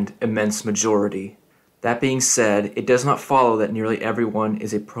and immense majority. That being said, it does not follow that nearly everyone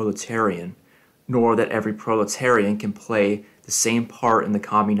is a proletarian, nor that every proletarian can play the same part in the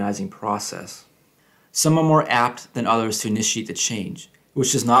communizing process. Some are more apt than others to initiate the change,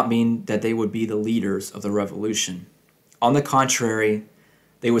 which does not mean that they would be the leaders of the revolution. On the contrary,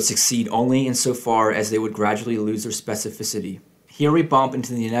 they would succeed only insofar as they would gradually lose their specificity. Here we bump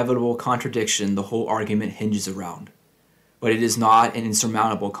into the inevitable contradiction the whole argument hinges around, but it is not an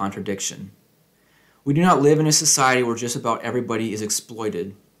insurmountable contradiction. We do not live in a society where just about everybody is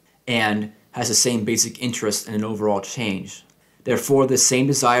exploited and has the same basic interest in an overall change. Therefore, the same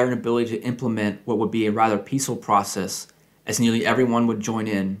desire and ability to implement what would be a rather peaceful process, as nearly everyone would join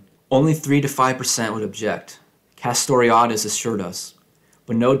in. Only 3 to 5% would object, Castoriadis assured us,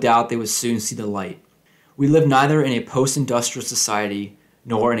 but no doubt they would soon see the light. We live neither in a post-industrial society,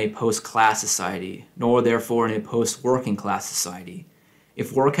 nor in a post-class society, nor therefore in a post-working class society.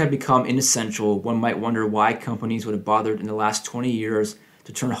 If work had become inessential, one might wonder why companies would have bothered in the last 20 years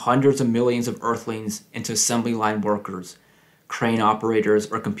to turn hundreds of millions of earthlings into assembly line workers, crane operators,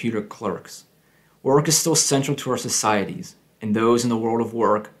 or computer clerks. Work is still central to our societies, and those in the world of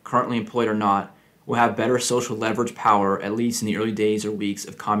work, currently employed or not, will have better social leverage power at least in the early days or weeks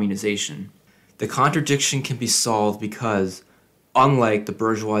of communization. The contradiction can be solved because, unlike the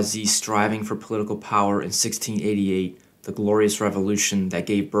bourgeoisie striving for political power in 1688, the glorious revolution that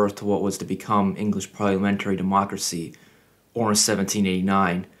gave birth to what was to become English parliamentary democracy, or in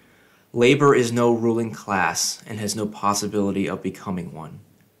 1789, labor is no ruling class and has no possibility of becoming one,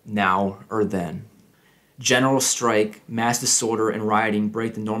 now or then. General strike, mass disorder, and rioting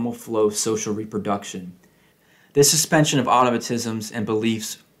break the normal flow of social reproduction. This suspension of automatisms and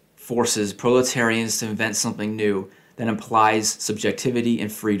beliefs forces proletarians to invent something new that implies subjectivity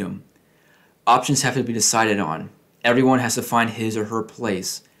and freedom. Options have to be decided on. Everyone has to find his or her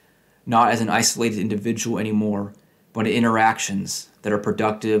place, not as an isolated individual anymore, but in interactions that are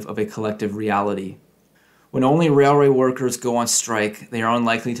productive of a collective reality. When only railway workers go on strike, they are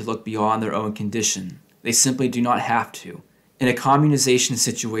unlikely to look beyond their own condition. They simply do not have to. In a communization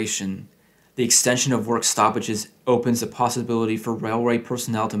situation, the extension of work stoppages opens the possibility for railway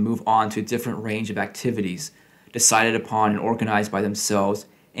personnel to move on to a different range of activities, decided upon and organized by themselves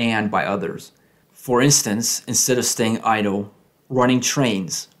and by others. For instance, instead of staying idle, running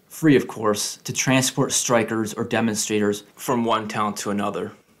trains, free of course, to transport strikers or demonstrators from one town to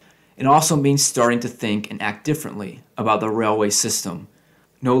another. It also means starting to think and act differently about the railway system,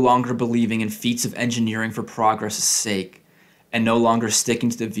 no longer believing in feats of engineering for progress' sake, and no longer sticking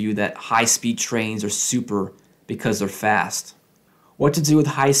to the view that high-speed trains are super because they're fast. What to do with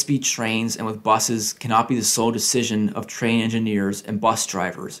high-speed trains and with buses cannot be the sole decision of train engineers and bus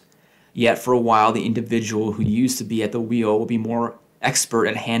drivers, yet for a while the individual who used to be at the wheel will be more expert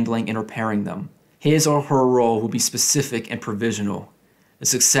at handling and repairing them. His or her role will be specific and provisional. The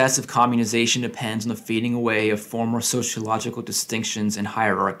success of communization depends on the fading away of former sociological distinctions and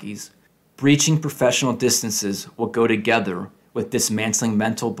hierarchies. Breaching professional distances will go together with dismantling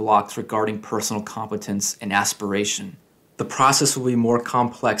mental blocks regarding personal competence and aspiration. The process will be more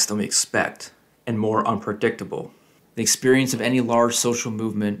complex than we expect and more unpredictable. The experience of any large social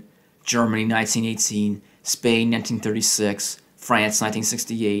movement, Germany 1918, Spain 1936, France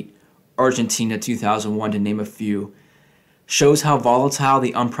 1968, Argentina 2001 to name a few, shows how volatile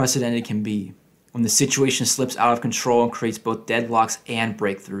the unprecedented can be when the situation slips out of control and creates both deadlocks and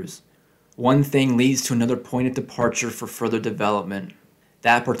breakthroughs. One thing leads to another point of departure for further development.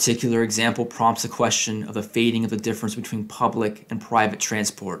 That particular example prompts the question of the fading of the difference between public and private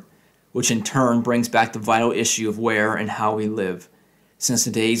transport, which in turn brings back the vital issue of where and how we live, since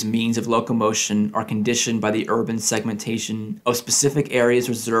today's means of locomotion are conditioned by the urban segmentation of specific areas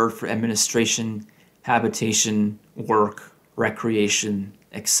reserved for administration, habitation, work, recreation,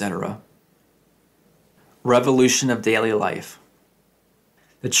 etc. Revolution of daily life.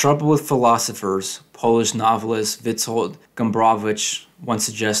 The trouble with philosophers, Polish novelist Witold Gombrowicz once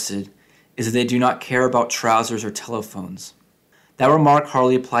suggested, is that they do not care about trousers or telephones. That remark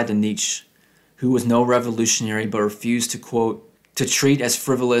hardly applied to Nietzsche, who was no revolutionary but refused to, quote, to treat as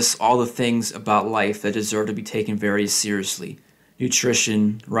frivolous all the things about life that deserve to be taken very seriously: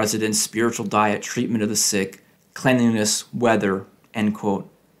 nutrition, residence, spiritual diet, treatment of the sick, cleanliness, weather, end quote.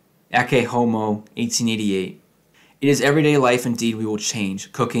 Ecce Homo, 1888. It is everyday life indeed we will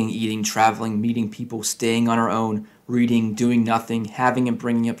change: cooking, eating, traveling, meeting people, staying on our own, reading, doing nothing, having and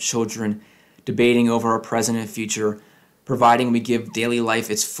bringing up children, debating over our present and future, providing we give daily life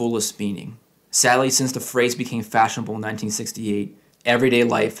its fullest meaning. Sadly, since the phrase became fashionable in 1968, everyday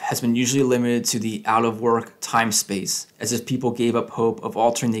life has been usually limited to the out-of-work time-space, as if people gave up hope of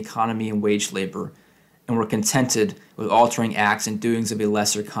altering the economy and wage labor, and were contented with altering acts and doings of a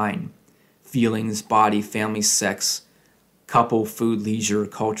lesser kind: feelings, body, family, sex, couple, food, leisure,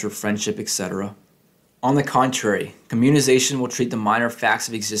 culture, friendship, etc. On the contrary, communisation will treat the minor facts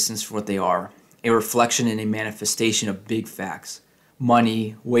of existence for what they are: a reflection and a manifestation of big facts: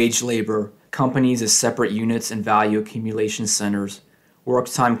 money, wage labor, companies as separate units and value accumulation centers, work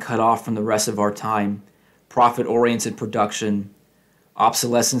time cut off from the rest of our time, profit-oriented production,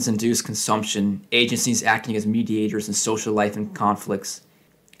 obsolescence-induced consumption, agencies acting as mediators in social life and conflicts,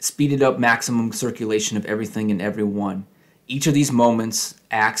 speeded up maximum circulation of everything and everyone. Each of these moments,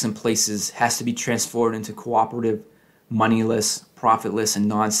 acts, and places has to be transformed into cooperative, moneyless, profitless, and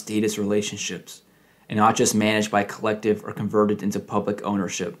non-status relationships, and not just managed by collective or converted into public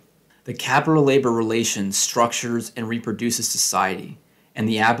ownership. The capital-labor relation structures and reproduces society, and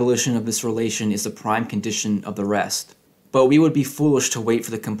the abolition of this relation is the prime condition of the rest. But we would be foolish to wait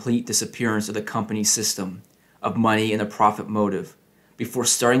for the complete disappearance of the company system, of money and the profit motive, before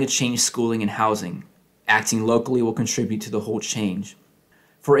starting to change schooling and housing. Acting locally will contribute to the whole change.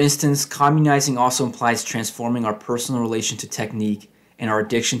 For instance, communizing also implies transforming our personal relation to technique and our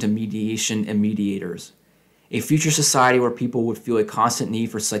addiction to mediation and mediators. A future society where people would feel a constant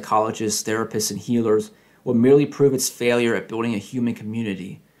need for psychologists, therapists, and healers would merely prove its failure at building a human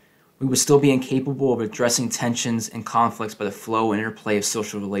community. We would still be incapable of addressing tensions and conflicts by the flow and interplay of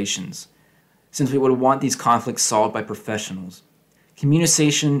social relations, since we would want these conflicts solved by professionals.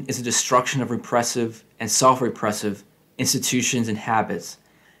 Communisation is a destruction of repressive and self-repressive institutions and habits,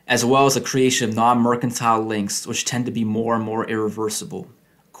 as well as the creation of non-mercantile links which tend to be more and more irreversible.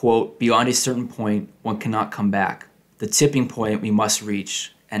 Quote, beyond a certain point, one cannot come back. The tipping point we must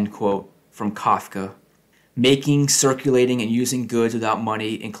reach, end quote, from Kafka. Making, circulating, and using goods without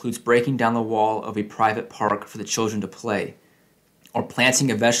money includes breaking down the wall of a private park for the children to play, or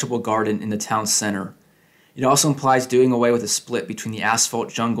planting a vegetable garden in the town center. It also implies doing away with a split between the asphalt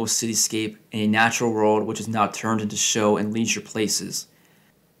jungle cityscape and a natural world which is now turned into show and leisure places,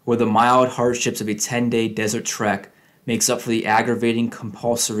 where the mild hardships of a 10-day desert trek makes up for the aggravating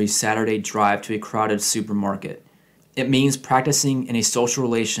compulsory Saturday drive to a crowded supermarket. It means practicing in a social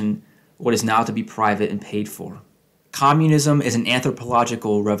relation what is now to be private and paid for. Communism is an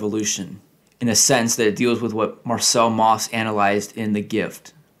anthropological revolution, in the sense that it deals with what Marcel Mauss analyzed in The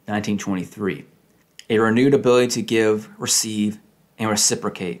Gift, 1923. A renewed ability to give, receive, and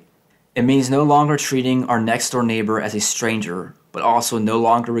reciprocate. It means no longer treating our next-door neighbor as a stranger, but also no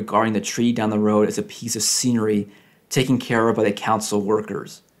longer regarding the tree down the road as a piece of scenery taken care of by the council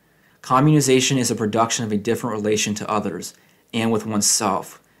workers. Communization is a production of a different relation to others and with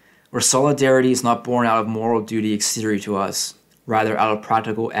oneself, where solidarity is not born out of moral duty exterior to us, rather out of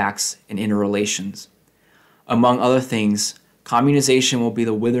practical acts and interrelations. Among other things, communization will be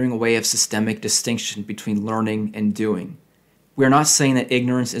the withering away of systemic distinction between learning and doing. We are not saying that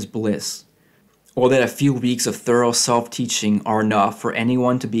ignorance is bliss, or that a few weeks of thorough self-teaching are enough for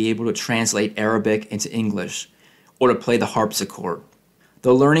anyone to be able to translate Arabic into English, or to play the harpsichord.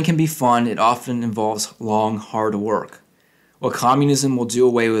 Though learning can be fun, it often involves long, hard work. What communism will do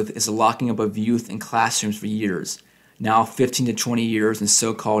away with is the locking up of youth in classrooms for years, now 15 to 20 years in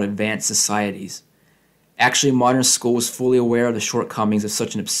so-called advanced societies. Actually, modern school is fully aware of the shortcomings of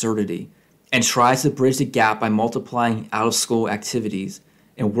such an absurdity and tries to bridge the gap by multiplying out-of-school activities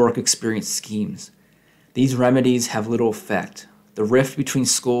and work experience schemes. These remedies have little effect. The rift between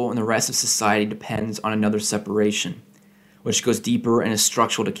school and the rest of society depends on another separation, which goes deeper and is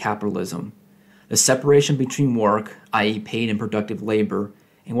structural to capitalism. The separation between work, i.e. paid and productive labor,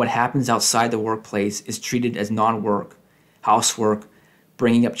 and what happens outside the workplace is treated as non-work, housework,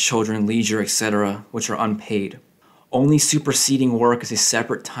 bringing up children, leisure, etc., which are unpaid. Only superseding work as a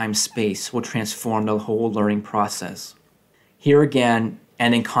separate time-space will transform the whole learning process. Here again,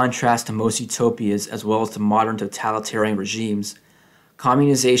 and in contrast to most utopias as well as to modern totalitarian regimes,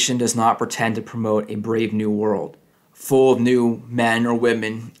 communization does not pretend to promote a brave new world, full of new men or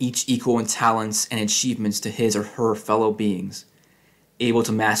women, each equal in talents and achievements to his or her fellow beings, able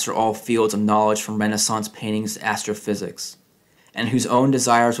to master all fields of knowledge from Renaissance paintings to astrophysics, and whose own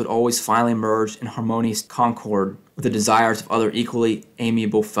desires would always finally merge in harmonious concord with the desires of other equally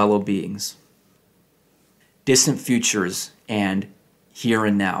amiable fellow beings. Distant futures and here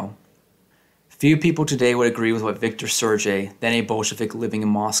and now. Few people today would agree with what Victor Sergey, then a Bolshevik living in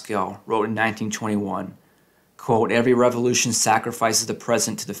Moscow, wrote in 1921, quote, "Every revolution sacrifices the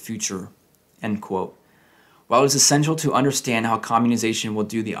present to the future," end quote. While it is essential to understand how communization will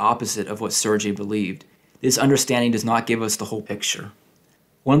do the opposite of what Sergey believed, this understanding does not give us the whole picture.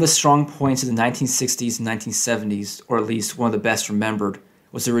 One of the strong points of the 1960s and 1970s, or at least one of the best remembered,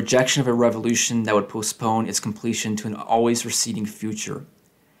 was the rejection of a revolution that would postpone its completion to an always receding future.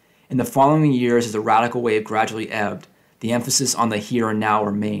 In the following years, as the radical wave gradually ebbed, the emphasis on the here and now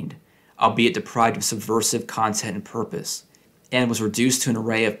remained, albeit deprived of subversive content and purpose, and was reduced to an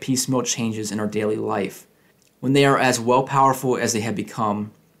array of piecemeal changes in our daily life. When they are as well powerful as they have become,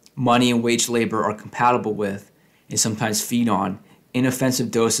 money and wage labor are compatible with, and sometimes feed on, inoffensive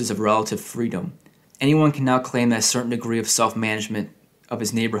doses of relative freedom. Anyone can now claim that a certain degree of self-management of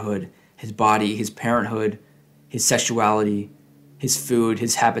his neighborhood, his body, his parenthood, his sexuality, his food,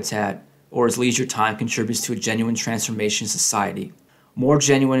 his habitat, or his leisure time contributes to a genuine transformation in society. More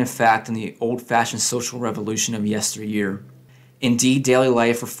genuine, in fact, than the old-fashioned social revolution of yesteryear. Indeed, daily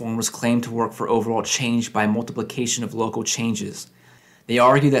life reformers claim to work for overall change by multiplication of local changes. They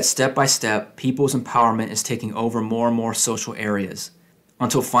argue that step by step, people's empowerment is taking over more and more social areas,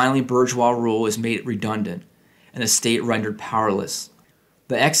 until finally bourgeois rule is made redundant, and the state rendered powerless.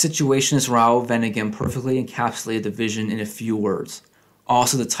 The ex-situationist Raoul Vaneigem perfectly encapsulated the vision in a few words,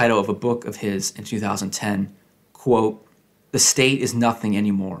 also the title of a book of his in 2010, quote, "The state is nothing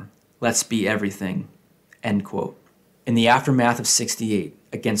anymore. Let's be everything," end quote. In the aftermath of '68,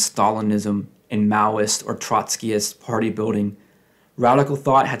 against Stalinism and Maoist or Trotskyist party building, radical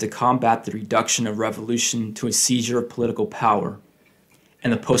thought had to combat the reduction of revolution to a seizure of political power,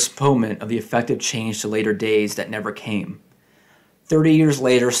 and the postponement of the effective change to later days that never came. 30 years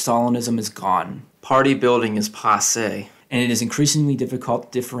later, Stalinism is gone. Party building is passé, and it is increasingly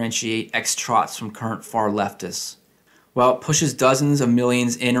difficult to differentiate ex-trots from current far leftists. While it pushes dozens of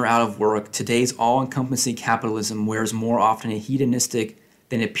millions in or out of work, today's all-encompassing capitalism wears more often a hedonistic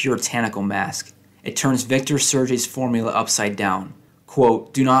than a puritanical mask. It turns Victor Sergey's formula upside down.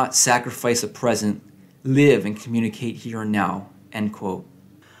 Quote, "Do not sacrifice the present, live and communicate here and now," end quote.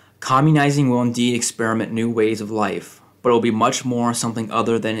 Communizing will indeed experiment new ways of life, but it will be much more something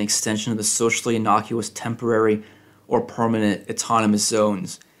other than an extension of the socially innocuous temporary or permanent autonomous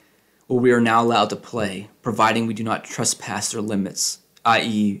zones where we are now allowed to play, providing we do not trespass their limits,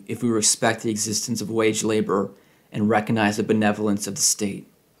 i.e., if we respect the existence of wage labor and recognize the benevolence of the state.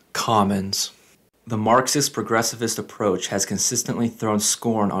 Commons. The Marxist progressivist approach has consistently thrown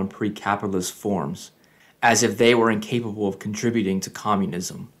scorn on pre-capitalist forms, as if they were incapable of contributing to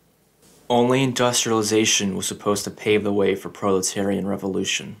communism. Only industrialization was supposed to pave the way for proletarian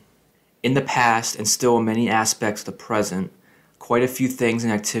revolution. In the past, and still in many aspects of the present, quite a few things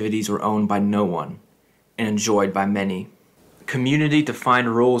and activities were owned by no one, and enjoyed by many.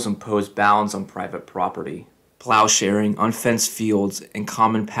 Community-defined rules imposed bounds on private property. Plow-sharing, unfenced fields, and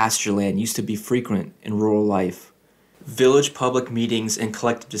common pasture land used to be frequent in rural life. Village public meetings and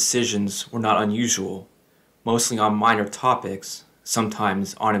collective decisions were not unusual, mostly on minor topics,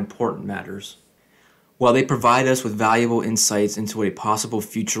 sometimes on important matters. While they provide us with valuable insights into what a possible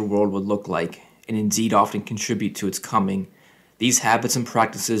future world would look like, and indeed often contribute to its coming, these habits and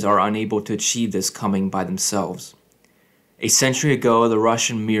practices are unable to achieve this coming by themselves. A century ago, the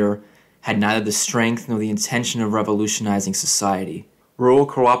Russian Mir had neither the strength nor the intention of revolutionizing society. Rural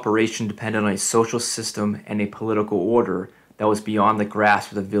cooperation depended on a social system and a political order that was beyond the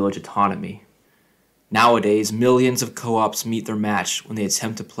grasp of the village autonomy. Nowadays, millions of co-ops meet their match when they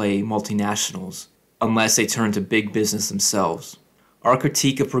attempt to play multinationals, unless they turn to big business themselves. Our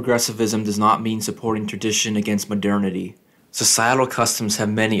critique of progressivism does not mean supporting tradition against modernity. Societal customs have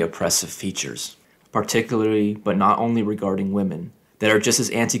many oppressive features, particularly but not only regarding women, that are just as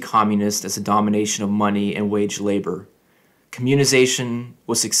anti-communist as the domination of money and wage labor. Communisation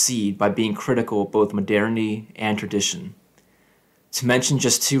will succeed by being critical of both modernity and tradition. To mention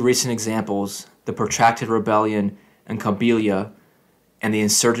just two recent examples, the protracted rebellion in Kabylia and the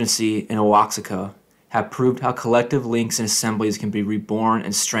insurgency in Oaxaca have proved how collective links and assemblies can be reborn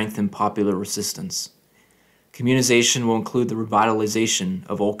and strengthen popular resistance. Communization will include the revitalization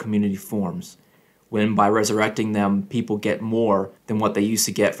of old community forms, when by resurrecting them, people get more than what they used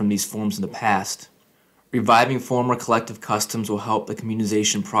to get from these forms in the past. Reviving former collective customs will help the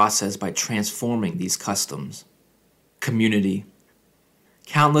communization process by transforming these customs. Community.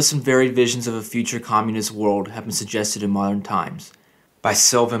 Countless and varied visions of a future communist world have been suggested in modern times by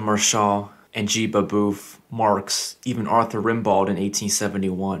Sylvain Marshall and Gilles Dauvé, Marx, even Arthur Rimbaud in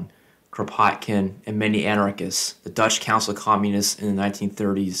 1871, Kropotkin, and many anarchists, the Dutch Council of Communists in the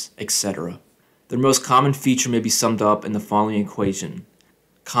 1930s, etc. Their most common feature may be summed up in the following equation.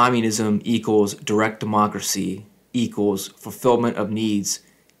 Communism equals direct democracy equals fulfillment of needs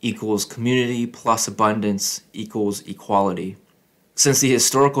equals community plus abundance equals equality. Since the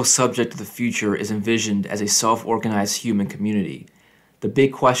historical subject of the future is envisioned as a self-organized human community, the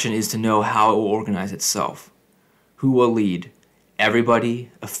big question is to know how it will organize itself. Who will lead?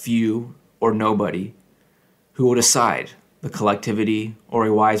 Everybody, a few, or nobody? Who will decide? The collectivity or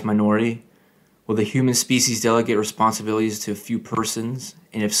a wise minority? Will the human species delegate responsibilities to a few persons,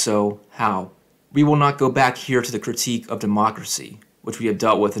 and if so, how? We will not go back here to the critique of democracy, which we have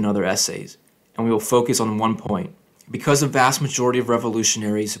dealt with in other essays, and we will focus on one point. Because the vast majority of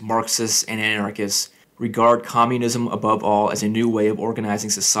revolutionaries, Marxists, and anarchists regard communism above all as a new way of organizing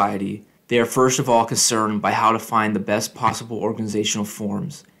society, they are first of all concerned by how to find the best possible organizational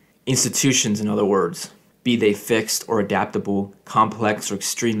forms. Institutions, in other words, be they fixed or adaptable, complex or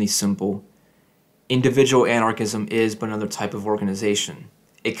extremely simple. Individual anarchism is but another type of organization,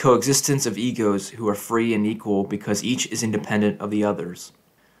 a coexistence of egos who are free and equal because each is independent of the others.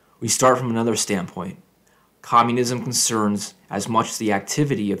 We start from another standpoint. Communism concerns as much the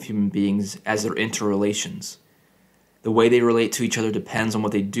activity of human beings as their interrelations. The way they relate to each other depends on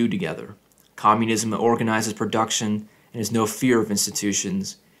what they do together. Communism organizes production and has no fear of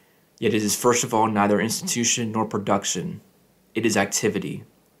institutions, yet it is first of all neither institution nor production. It is activity.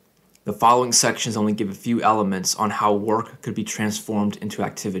 The following sections only give a few elements on how work could be transformed into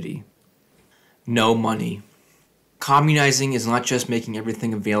activity. No money. Communizing is not just making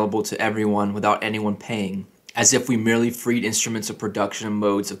everything available to everyone without anyone paying, as if we merely freed instruments of production and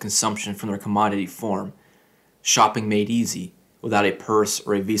modes of consumption from their commodity form. Shopping made easy, without a purse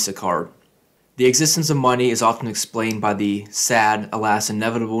or a Visa card. The existence of money is often explained by the sad, alas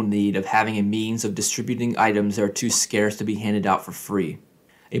inevitable need of having a means of distributing items that are too scarce to be handed out for free.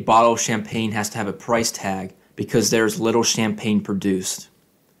 A bottle of champagne has to have a price tag because there is little champagne produced.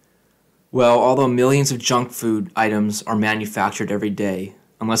 Well, although millions of junk food items are manufactured every day,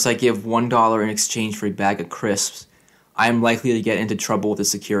 unless I give $1 in exchange for a bag of crisps, I am likely to get into trouble with the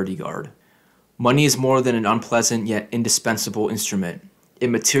security guard. Money is more than an unpleasant yet indispensable instrument. It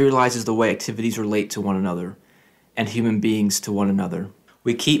materializes the way activities relate to one another, and human beings to one another.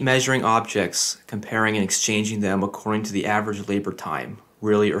 We keep measuring objects, comparing and exchanging them according to the average labor time,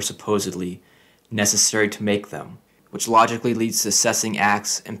 really or supposedly, necessary to make them, which logically leads to assessing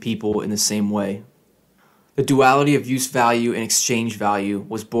acts and people in the same way. The duality of use value and exchange value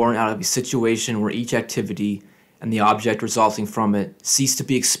was born out of a situation where each activity and the object resulting from it ceased to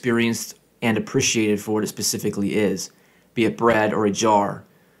be experienced and appreciated for what it specifically is, be it bread or a jar.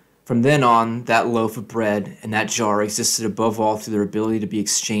 From then on, that loaf of bread and that jar existed above all through their ability to be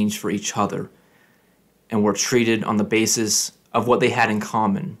exchanged for each other, and were treated on the basis of what they had in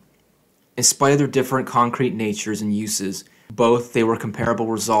common. In spite of their different concrete natures and uses, both they were comparable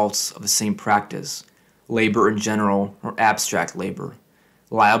results of the same practice, labor in general or abstract labor,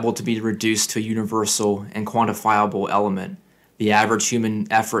 liable to be reduced to a universal and quantifiable element, the average human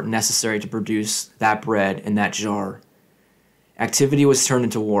effort necessary to produce that bread in that jar. Activity was turned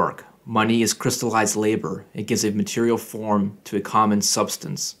into work. Money is crystallized labor. It gives a material form to a common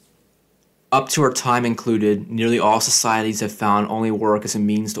substance. Up to our time included, nearly all societies have found only work as a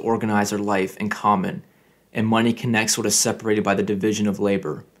means to organize their life in common, and money connects what is separated by the division of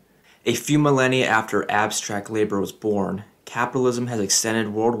labor. A few millennia after abstract labor was born, capitalism has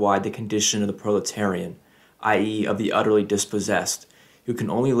extended worldwide the condition of the proletarian, i.e. of the utterly dispossessed, who can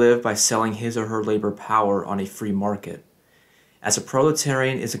only live by selling his or her labor power on a free market. As a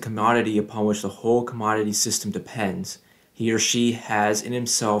proletarian is a commodity upon which the whole commodity system depends, he or she has in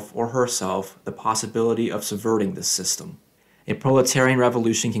himself or herself the possibility of subverting this system. A proletarian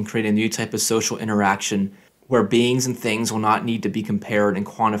revolution can create a new type of social interaction where beings and things will not need to be compared and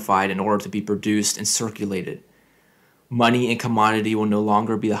quantified in order to be produced and circulated. Money and commodity will no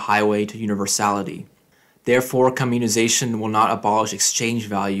longer be the highway to universality. Therefore, communisation will not abolish exchange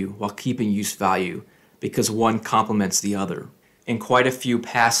value while keeping use value, because one complements the other. In quite a few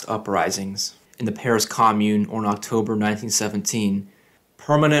past uprisings, in the Paris Commune or in October 1917,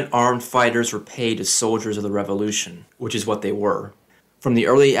 permanent armed fighters were paid as soldiers of the revolution, which is what they were. From the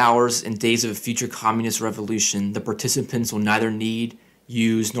early hours and days of a future communist revolution, the participants will neither need,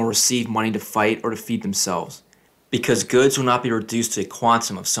 use, nor receive money to fight or to feed themselves, because goods will not be reduced to a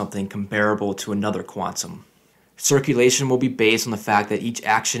quantum of something comparable to another quantum. Circulation will be based on the fact that each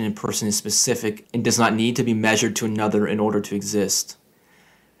action and person is specific and does not need to be measured to another in order to exist.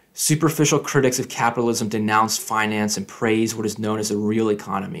 Superficial critics of capitalism denounce finance and praise what is known as a real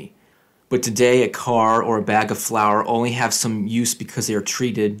economy. But today, a car or a bag of flour only have some use because they are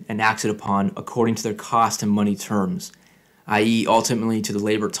treated and acted upon according to their cost in money terms, i.e., ultimately to the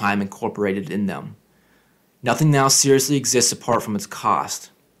labor time incorporated in them. Nothing now seriously exists apart from its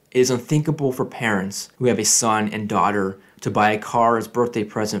cost. It is unthinkable for parents who have a son and daughter to buy a car as birthday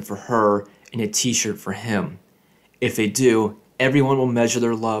present for her and a t-shirt for him. If they do, everyone will measure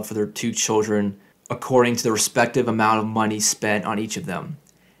their love for their two children according to the respective amount of money spent on each of them.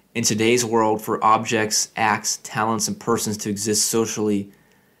 In today's world, for objects, acts, talents, and persons to exist socially,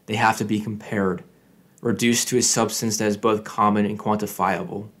 they have to be compared, reduced to a substance that is both common and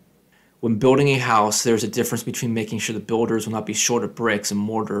quantifiable. When building a house, there is a difference between making sure the builders will not be short of bricks and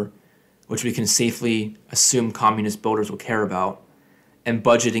mortar, which we can safely assume communist builders will care about, and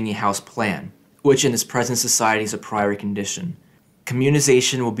budgeting a house plan, which in this present society is a prior condition.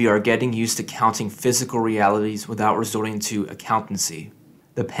 Communisation will be our getting used to counting physical realities without resorting to accountancy.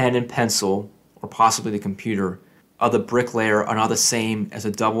 The pen and pencil, or possibly the computer, of the bricklayer are not the same as a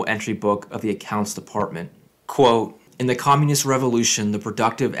double entry book of the accounts department. Quote, "In the communist revolution, the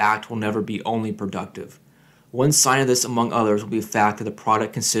productive act will never be only productive. One sign of this, among others, will be the fact that the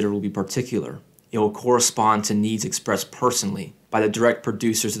product considered will be particular. It will correspond to needs expressed personally, by the direct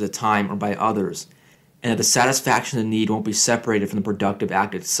producers of the time or by others, and that the satisfaction of the need won't be separated from the productive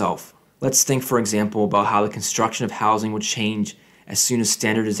act itself. Let's think, for example, about how the construction of housing will change as soon as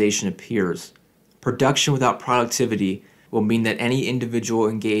standardization appears. Production without productivity will mean that any individual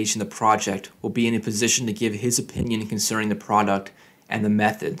engaged in the project will be in a position to give his opinion concerning the product and the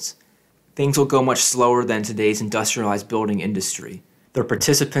methods. Things will go much slower than today's industrialized building industry. The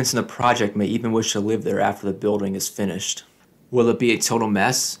participants in the project may even wish to live there after the building is finished. Will it be a total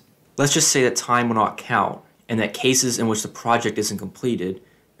mess? Let's just say that time will not count, and that cases in which the project isn't completed,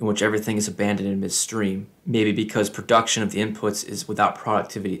 in which everything is abandoned in midstream, maybe because production of the inputs is without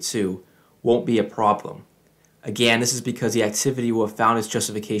productivity too, won't be a problem. Again, this is because the activity will have found its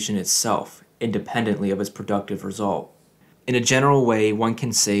justification itself, independently of its productive result. In a general way, one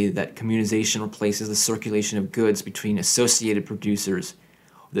can say that communisation replaces the circulation of goods between associated producers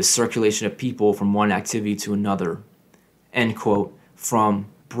with the circulation of people from one activity to another." End quote, from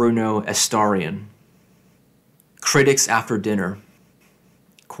Bruno Estarian. Critics after dinner.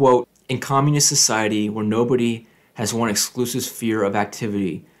 Quote, "In communist society where nobody has one exclusive sphere of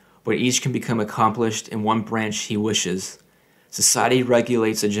activity, where each can become accomplished in one branch he wishes, society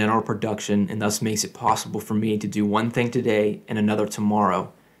regulates a general production and thus makes it possible for me to do one thing today and another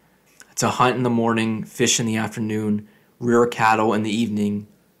tomorrow, to hunt in the morning, fish in the afternoon, rear cattle in the evening,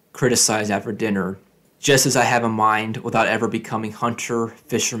 criticize after dinner, just as I have a mind without ever becoming hunter,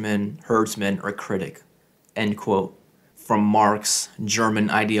 fisherman, herdsman, or critic." End quote. From Marx, German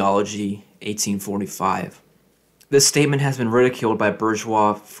Ideology, 1845. This statement has been ridiculed by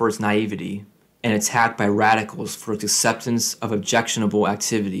bourgeois for its naivety and attacked by radicals for its acceptance of objectionable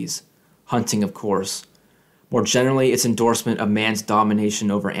activities, hunting of course, more generally its endorsement of man's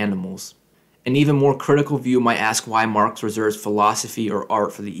domination over animals. An even more critical view might ask why Marx reserves philosophy or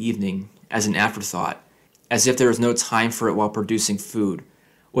art for the evening as an afterthought, as if there is no time for it while producing food,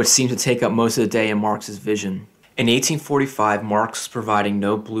 which seemed to take up most of the day in Marx's vision. In 1845, Marx was providing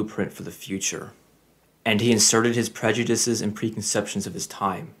no blueprint for the future, and he inserted his prejudices and preconceptions of his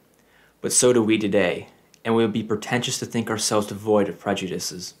time. But so do we today, and we would be pretentious to think ourselves devoid of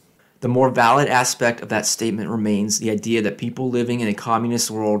prejudices. The more valid aspect of that statement remains the idea that people living in a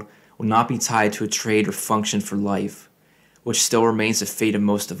communist world will not be tied to a trade or function for life, which still remains the fate of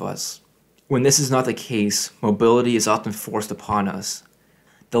most of us. When this is not the case, mobility is often forced upon us.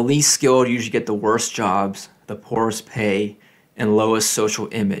 The least skilled usually get the worst jobs, the poorest pay, and lowest social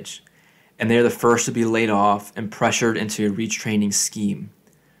image, and they are the first to be laid off and pressured into a retraining scheme.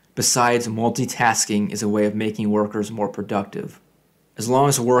 Besides, multitasking is a way of making workers more productive. As long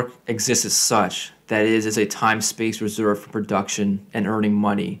as work exists as such, that is, as a time-space reserved for production and earning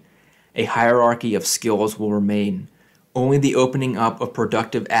money, a hierarchy of skills will remain. Only the opening up of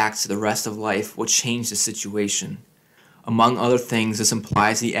productive acts to the rest of life will change the situation. Among other things, this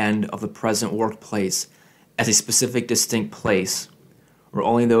implies the end of the present workplace as a specific distinct place, where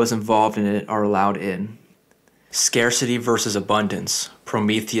only those involved in it are allowed in. Scarcity versus abundance,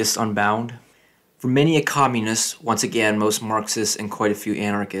 Prometheus Unbound. For many a communist, once again most Marxists and quite a few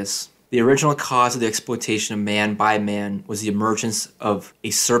anarchists, the original cause of the exploitation of man by man was the emergence of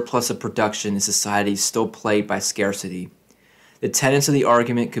a surplus of production in societies still plagued by scarcity. The tenets of the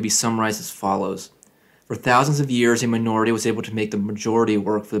argument could be summarized as follows. For thousands of years, a minority was able to make the majority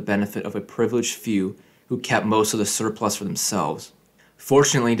work for the benefit of a privileged few who kept most of the surplus for themselves.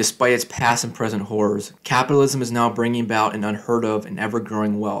 Fortunately, despite its past and present horrors, capitalism is now bringing about an unheard of and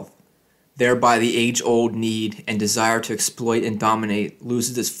ever-growing wealth. Thereby, the age-old need and desire to exploit and dominate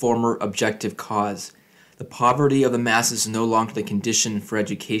loses its former objective cause. The poverty of the masses is no longer the condition for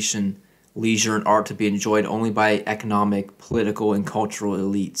education, leisure, and art to be enjoyed only by economic, political, and cultural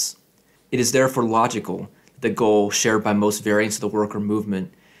elites. It is therefore logical that the goal, shared by most variants of the worker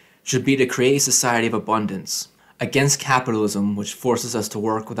movement, should be to create a society of abundance. Against capitalism, which forces us to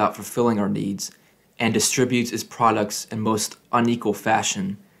work without fulfilling our needs, and distributes its products in most unequal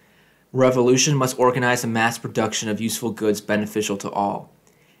fashion, revolution must organize a mass production of useful goods beneficial to all,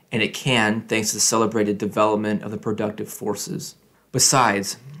 and it can, thanks to the celebrated development of the productive forces.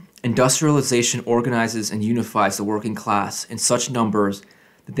 Besides, industrialization organizes and unifies the working class in such numbers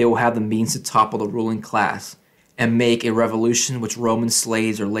that they will have the means to topple the ruling class and make a revolution which Roman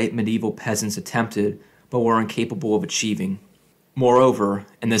slaves or late medieval peasants attempted but were incapable of achieving. Moreover,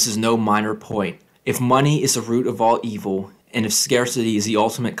 and this is no minor point, if money is the root of all evil, and if scarcity is the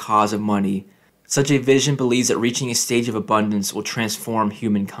ultimate cause of money, such a vision believes that reaching a stage of abundance will transform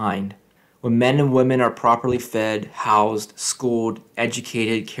humankind. When men and women are properly fed, housed, schooled,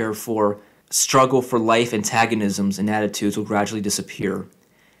 educated, cared for, struggle for life antagonisms and attitudes will gradually disappear.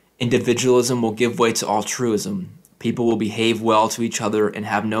 Individualism will give way to altruism. People will behave well to each other and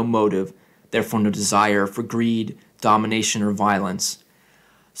have no motive, therefore no desire for greed, domination, or violence.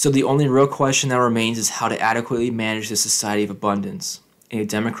 So the only real question that remains is how to adequately manage this society of abundance, in a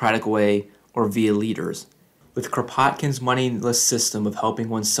democratic way or via leaders. With Kropotkin's moneyless system of helping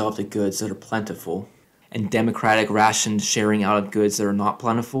oneself to goods that are plentiful, and democratic rationed sharing out of goods that are not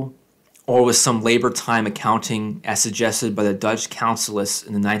plentiful, or with some labor time accounting as suggested by the Dutch councilists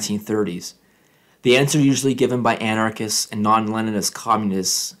in the 1930s. The answer usually given by anarchists and non-Leninist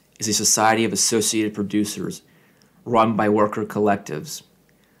communists is a society of associated producers, run by worker collectives.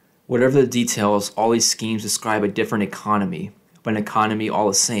 Whatever the details, all these schemes describe a different economy, but an economy all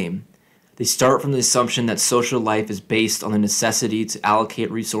the same. They start from the assumption that social life is based on the necessity to allocate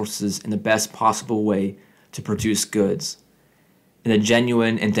resources in the best possible way to produce goods. In the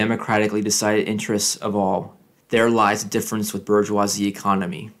genuine and democratically decided interests of all, there lies the difference with bourgeoisie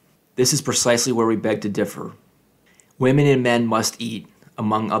economy. This is precisely where we beg to differ. Women and men must eat,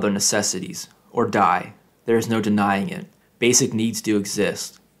 among other necessities, or die. There is no denying it. Basic needs do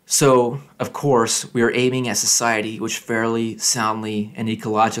exist. So, of course, we are aiming at society which fairly, soundly, and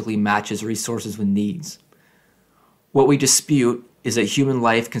ecologically matches resources with needs. What we dispute is that human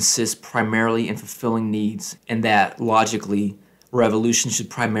life consists primarily in fulfilling needs, and that, logically, revolution should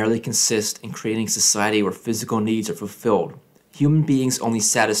primarily consist in creating a society where physical needs are fulfilled. Human beings only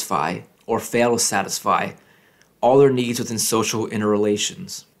satisfy, or fail to satisfy, all their needs within social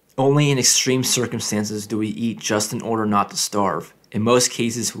interrelations. Only in extreme circumstances do we eat just in order not to starve. In most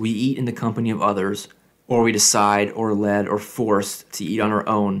cases, we eat in the company of others, or we decide, or led, or forced to eat on our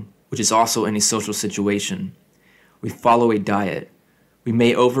own, which is also in a social situation. We follow a diet. We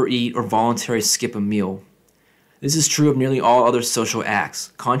may overeat or voluntarily skip a meal. This is true of nearly all other social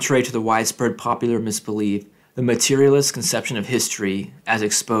acts. Contrary to the widespread popular misbelief, the materialist conception of history, as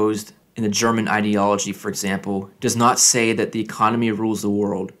exposed in the German ideology, for example, does not say that the economy rules the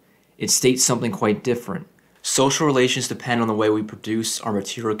world. It states something quite different. Social relations depend on the way we produce our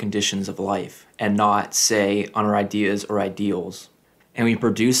material conditions of life, and not, say, on our ideas or ideals. And we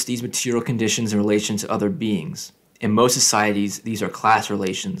produce these material conditions in relation to other beings. In most societies, these are class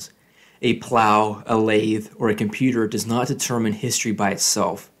relations. A plow, a lathe, or a computer does not determine history by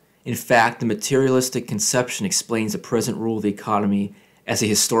itself. In fact, the materialistic conception explains the present rule of the economy as a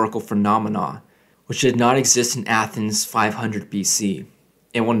historical phenomenon, which did not exist in Athens 500 BC,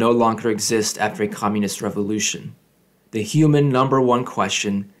 and will no longer exist after a communist revolution. The human number one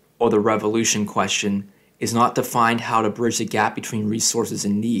question, or the revolution question, is not to find how to bridge the gap between resources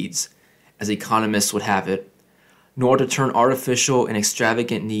and needs, as economists would have it, nor to turn artificial and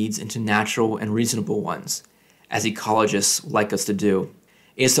extravagant needs into natural and reasonable ones, as ecologists like us to do.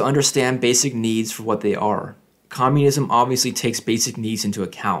 It is to understand basic needs for what they are. Communism obviously takes basic needs into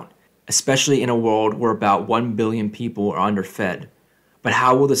account, especially in a world where about 1 billion people are underfed. But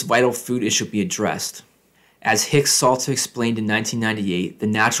how will this vital food issue be addressed? As Hicks Salta explained in 1998, the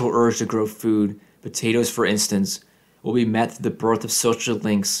natural urge to grow food, potatoes for instance, will be met through the birth of social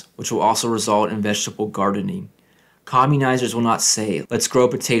links, which will also result in vegetable gardening. Communizers will not say, let's grow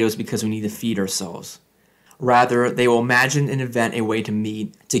potatoes because we need to feed ourselves. Rather, they will imagine and invent a way to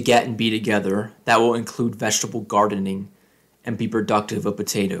meet, to get and be together that will include vegetable gardening and be productive of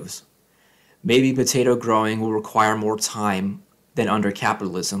potatoes. Maybe potato growing will require more time than under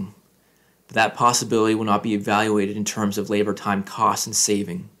capitalism, but that possibility will not be evaluated in terms of labor time costs and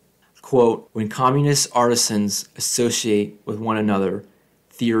saving. Quote, when communist artisans associate with one another,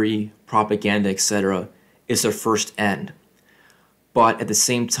 theory, propaganda, etc., is their first end. But at the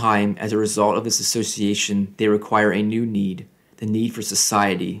same time, as a result of this association, they require a new need, the need for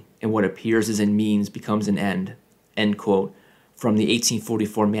society, and what appears as a means becomes an end. End quote, from the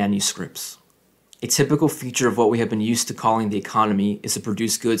 1844 manuscripts. A typical feature of what we have been used to calling the economy is to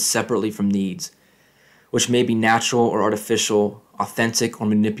produce goods separately from needs, which may be natural or artificial, authentic or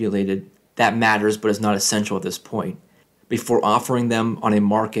manipulated. That matters but is not essential at this point, before offering them on a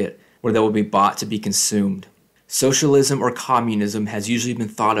market where they will be bought to be consumed. Socialism or communism has usually been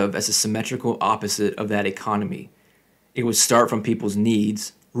thought of as a symmetrical opposite of that economy. It would start from people's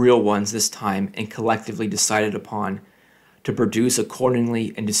needs, real ones this time, and collectively decided upon, to produce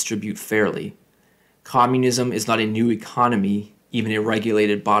accordingly and distribute fairly. Communism is not a new economy, even a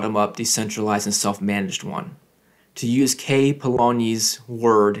regulated, bottom-up, decentralized, and self-managed one. To use K. Polanyi's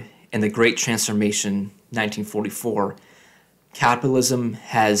word in The Great Transformation, 1944, capitalism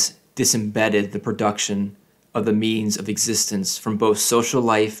has disembedded the production of the means of existence from both social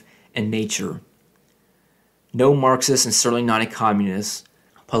life and nature. No Marxist, and certainly not a communist,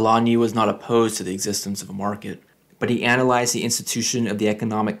 Polanyi was not opposed to the existence of a market, but he analyzed the institution of the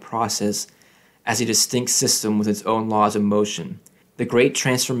economic process as a distinct system with its own laws of motion. The Great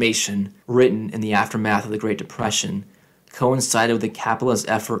Transformation, written in the aftermath of the Great Depression, coincided with the capitalist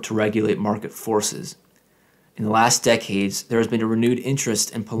effort to regulate market forces. In the last decades, there has been a renewed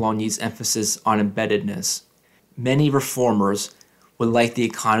interest in Polanyi's emphasis on embeddedness. Many reformers would like the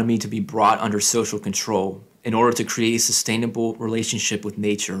economy to be brought under social control in order to create a sustainable relationship with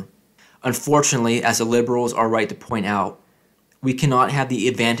nature. Unfortunately, as the liberals are right to point out, we cannot have the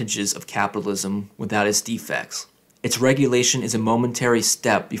advantages of capitalism without its defects. Its regulation is a momentary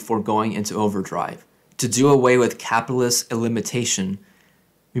step before going into overdrive. To do away with capitalist illimitation,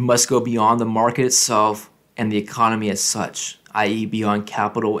 we must go beyond the market itself and the economy as such, i.e. beyond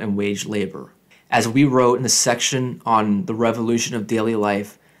capital and wage labor. As we wrote in the section on the revolution of daily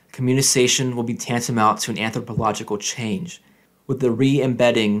life, communisation will be tantamount to an anthropological change, with the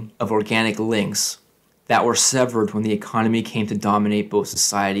re-embedding of organic links that were severed when the economy came to dominate both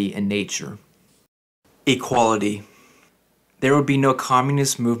society and nature. Equality. There would be no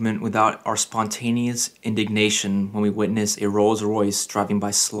communist movement without our spontaneous indignation when we witness a Rolls-Royce driving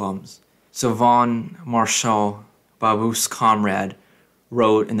by slums. Savon Marshall, Babeuf's comrade,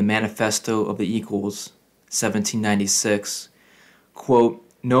 wrote in the Manifesto of the Equals, 1796, quote,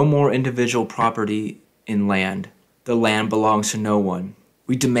 no more individual property in land. The land belongs to no one.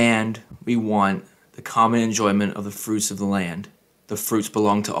 We demand, we want, the common enjoyment of the fruits of the land. The fruits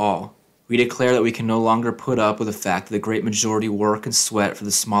belong to all. We declare that we can no longer put up with the fact that the great majority work and sweat for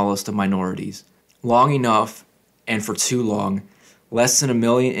the smallest of minorities. Long enough, and for too long, less than 1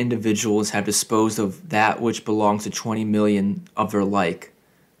 million individuals have disposed of that which belongs to 20 million of their like,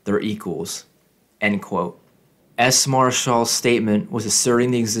 their equals. End quote. S. Marshall's statement was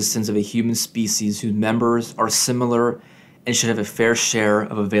asserting the existence of a human species whose members are similar and should have a fair share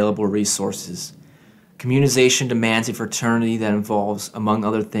of available resources. Communisation demands a fraternity that involves, among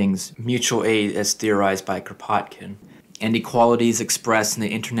other things, mutual aid as theorized by Kropotkin, and equality is expressed in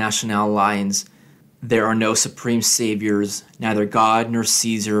the International lines, there are no supreme saviors, neither God nor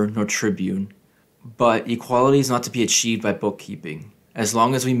Caesar nor tribune. But equality is not to be achieved by bookkeeping. As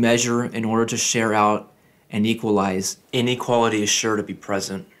long as we measure in order to share out and equalize, inequality is sure to be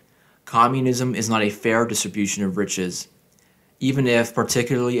present. Communism is not a fair distribution of riches. Even if,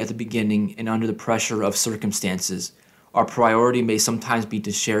 particularly at the beginning and under the pressure of circumstances, our priority may sometimes be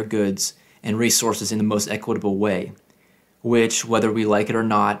to share goods and resources in the most equitable way, which, whether we like it or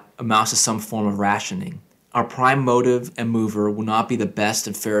not, amounts to some form of rationing. Our prime motive and mover will not be the best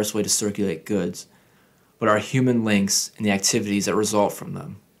and fairest way to circulate goods, but our human links and the activities that result from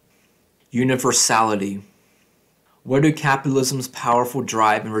them. Universality. Where do capitalism's powerful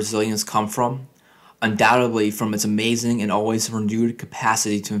drive and resilience come from? Undoubtedly from its amazing and always renewed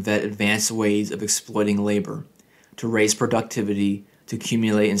capacity to invent advanced ways of exploiting labor, to raise productivity, to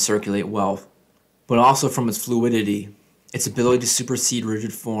accumulate and circulate wealth, but also from its fluidity, its ability to supersede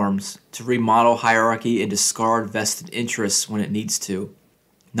rigid forms, to remodel hierarchy and discard vested interests when it needs to,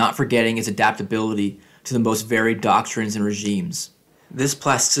 not forgetting its adaptability to the most varied doctrines and regimes. This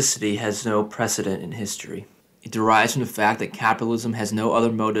plasticity has no precedent in history. It derives from the fact that capitalism has no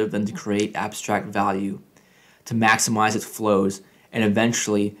other motive than to create abstract value, to maximize its flows, and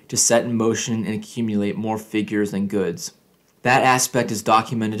eventually to set in motion and accumulate more figures than goods. That aspect is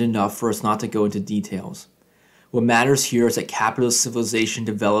documented enough for us not to go into details. What matters here is that capitalist civilization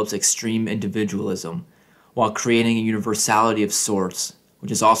develops extreme individualism, while creating a universality of sorts,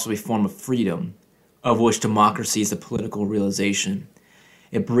 which is also a form of freedom, of which democracy is the political realization.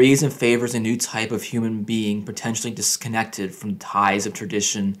 It breeds and favors a new type of human being potentially disconnected from the ties of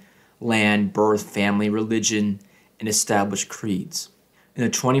tradition, land, birth, family, religion, and established creeds. In the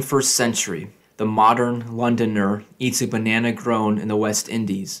 21st century, the modern Londoner eats a banana grown in the West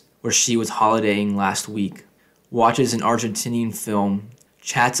Indies, where she was holidaying last week, watches an Argentinian film,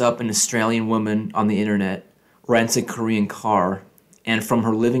 chats up an Australian woman on the internet, rents a Korean car, and from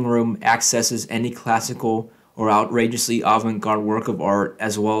her living room accesses any classical or outrageously avant-garde work of art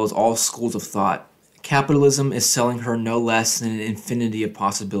as well as all schools of thought. Capitalism is selling her no less than an infinity of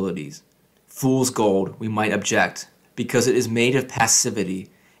possibilities. Fool's gold, we might object, because it is made of passivity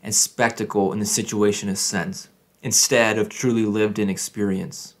and spectacle in the situationist sense, instead of truly lived-in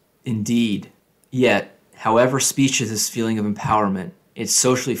experience. Indeed, yet, however specious this feeling of empowerment, it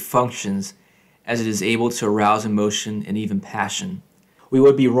socially functions as it is able to arouse emotion and even passion. We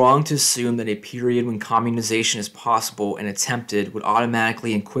would be wrong to assume that a period when communization is possible and attempted would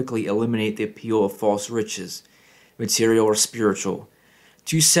automatically and quickly eliminate the appeal of false riches, material or spiritual.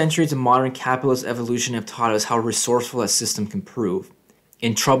 2 centuries of modern capitalist evolution have taught us how resourceful that system can prove.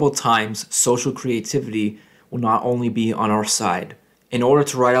 In troubled times, social creativity will not only be on our side. In order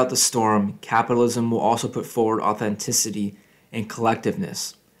to ride out the storm, capitalism will also put forward authenticity and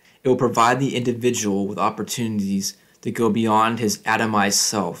collectiveness. It will provide the individual with opportunities to go beyond his atomized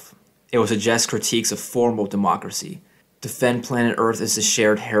self. It will suggest critiques of formal democracy, defend planet Earth as a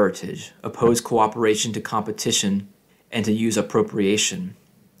shared heritage, oppose cooperation to competition, and to use appropriation.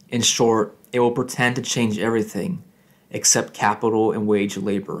 In short, it will pretend to change everything, except capital and wage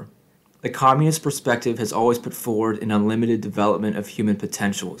labor. The communist perspective has always put forward an unlimited development of human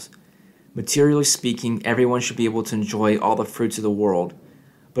potentials. Materially speaking, everyone should be able to enjoy all the fruits of the world,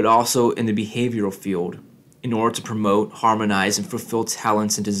 but also in the behavioral field, in order to promote, harmonize, and fulfill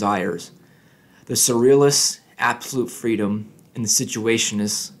talents and desires. The surrealists, absolute freedom, and the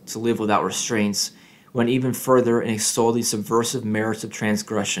situationists, to live without restraints, went even further and extolled the subversive merits of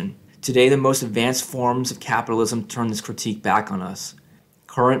transgression. Today, the most advanced forms of capitalism turn this critique back on us.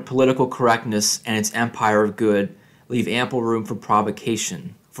 Current political correctness and its empire of good leave ample room for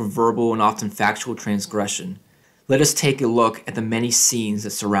provocation, for verbal and often factual transgression. Let us take a look at the many scenes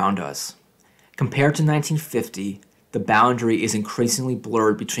that surround us. Compared to 1950, the boundary is increasingly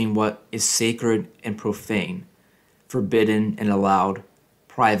blurred between what is sacred and profane, forbidden and allowed,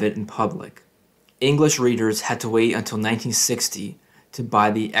 private and public. English readers had to wait until 1960 to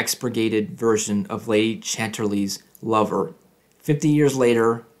buy the expurgated version of Lady Chatterley's Lover. 50 years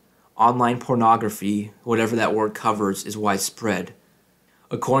later, online pornography, whatever that word covers, is widespread.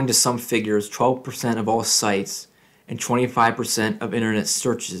 According to some figures, 12% of all sites and 25% of internet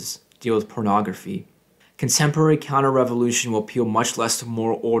searches deal with pornography. Contemporary counter-revolution will appeal much less to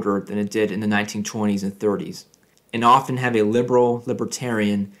moral order than it did in the 1920s and 30s, and often have a liberal,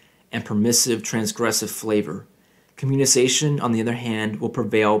 libertarian, and permissive, transgressive flavor. Communisation, on the other hand, will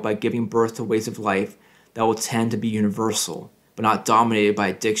prevail by giving birth to ways of life that will tend to be universal, but not dominated by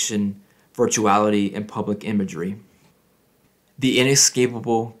addiction, virtuality, and public imagery. The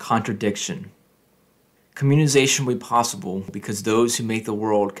inescapable contradiction. Communization will be possible because those who make the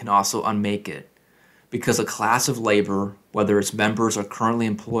world can also unmake it, because a class of labor, whether its members are currently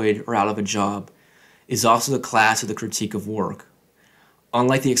employed or out of a job, is also the class of the critique of work.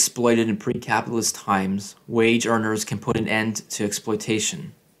 Unlike the exploited in pre-capitalist times, wage earners can put an end to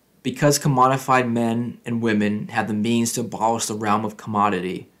exploitation. Because commodified men and women have the means to abolish the realm of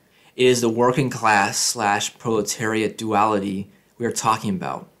commodity, it is the working class / proletariat duality we are talking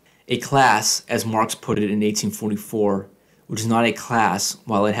about. A class, as Marx put it in 1844, which is not a class,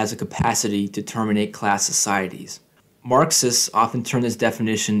 while it has a capacity to terminate class societies. Marxists often turn this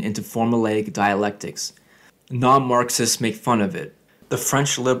definition into formulaic dialectics. Non-Marxists make fun of it. The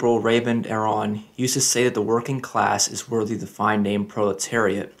French liberal Raymond Aron used to say that the working class is worthy of the fine name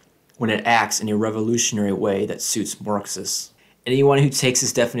proletariat when it acts in a revolutionary way that suits Marxists. Anyone who takes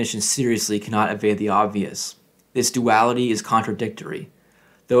this definition seriously cannot evade the obvious. This duality is contradictory.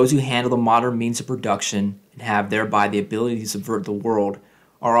 Those who handle the modern means of production and have thereby the ability to subvert the world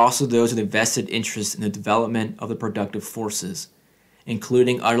are also those with a vested interest in the development of the productive forces,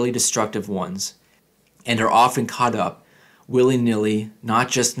 including utterly destructive ones, and are often caught up, willy-nilly, not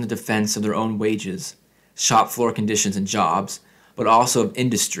just in the defense of their own wages, shop floor conditions and jobs, but also of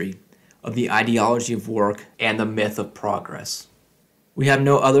industry, of the ideology of work, and the myth of progress. We have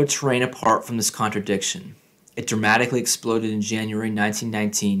no other terrain apart from this contradiction. It dramatically exploded in January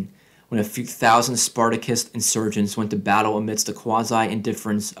 1919 when a few thousand Spartacist insurgents went to battle amidst the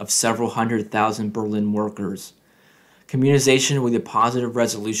quasi-indifference of several 100,000 Berlin workers. Communisation will be the positive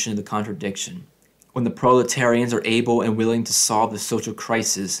resolution of the contradiction, when the proletarians are able and willing to solve the social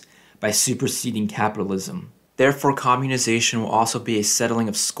crisis by superseding capitalism. Therefore, communisation will also be a settling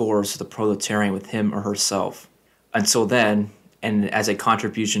of scores for the proletarian with him or herself. Until then, and as a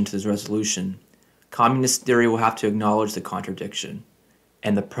contribution to this resolution, communist theory will have to acknowledge the contradiction,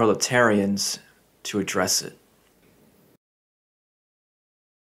 and the proletarians to address it.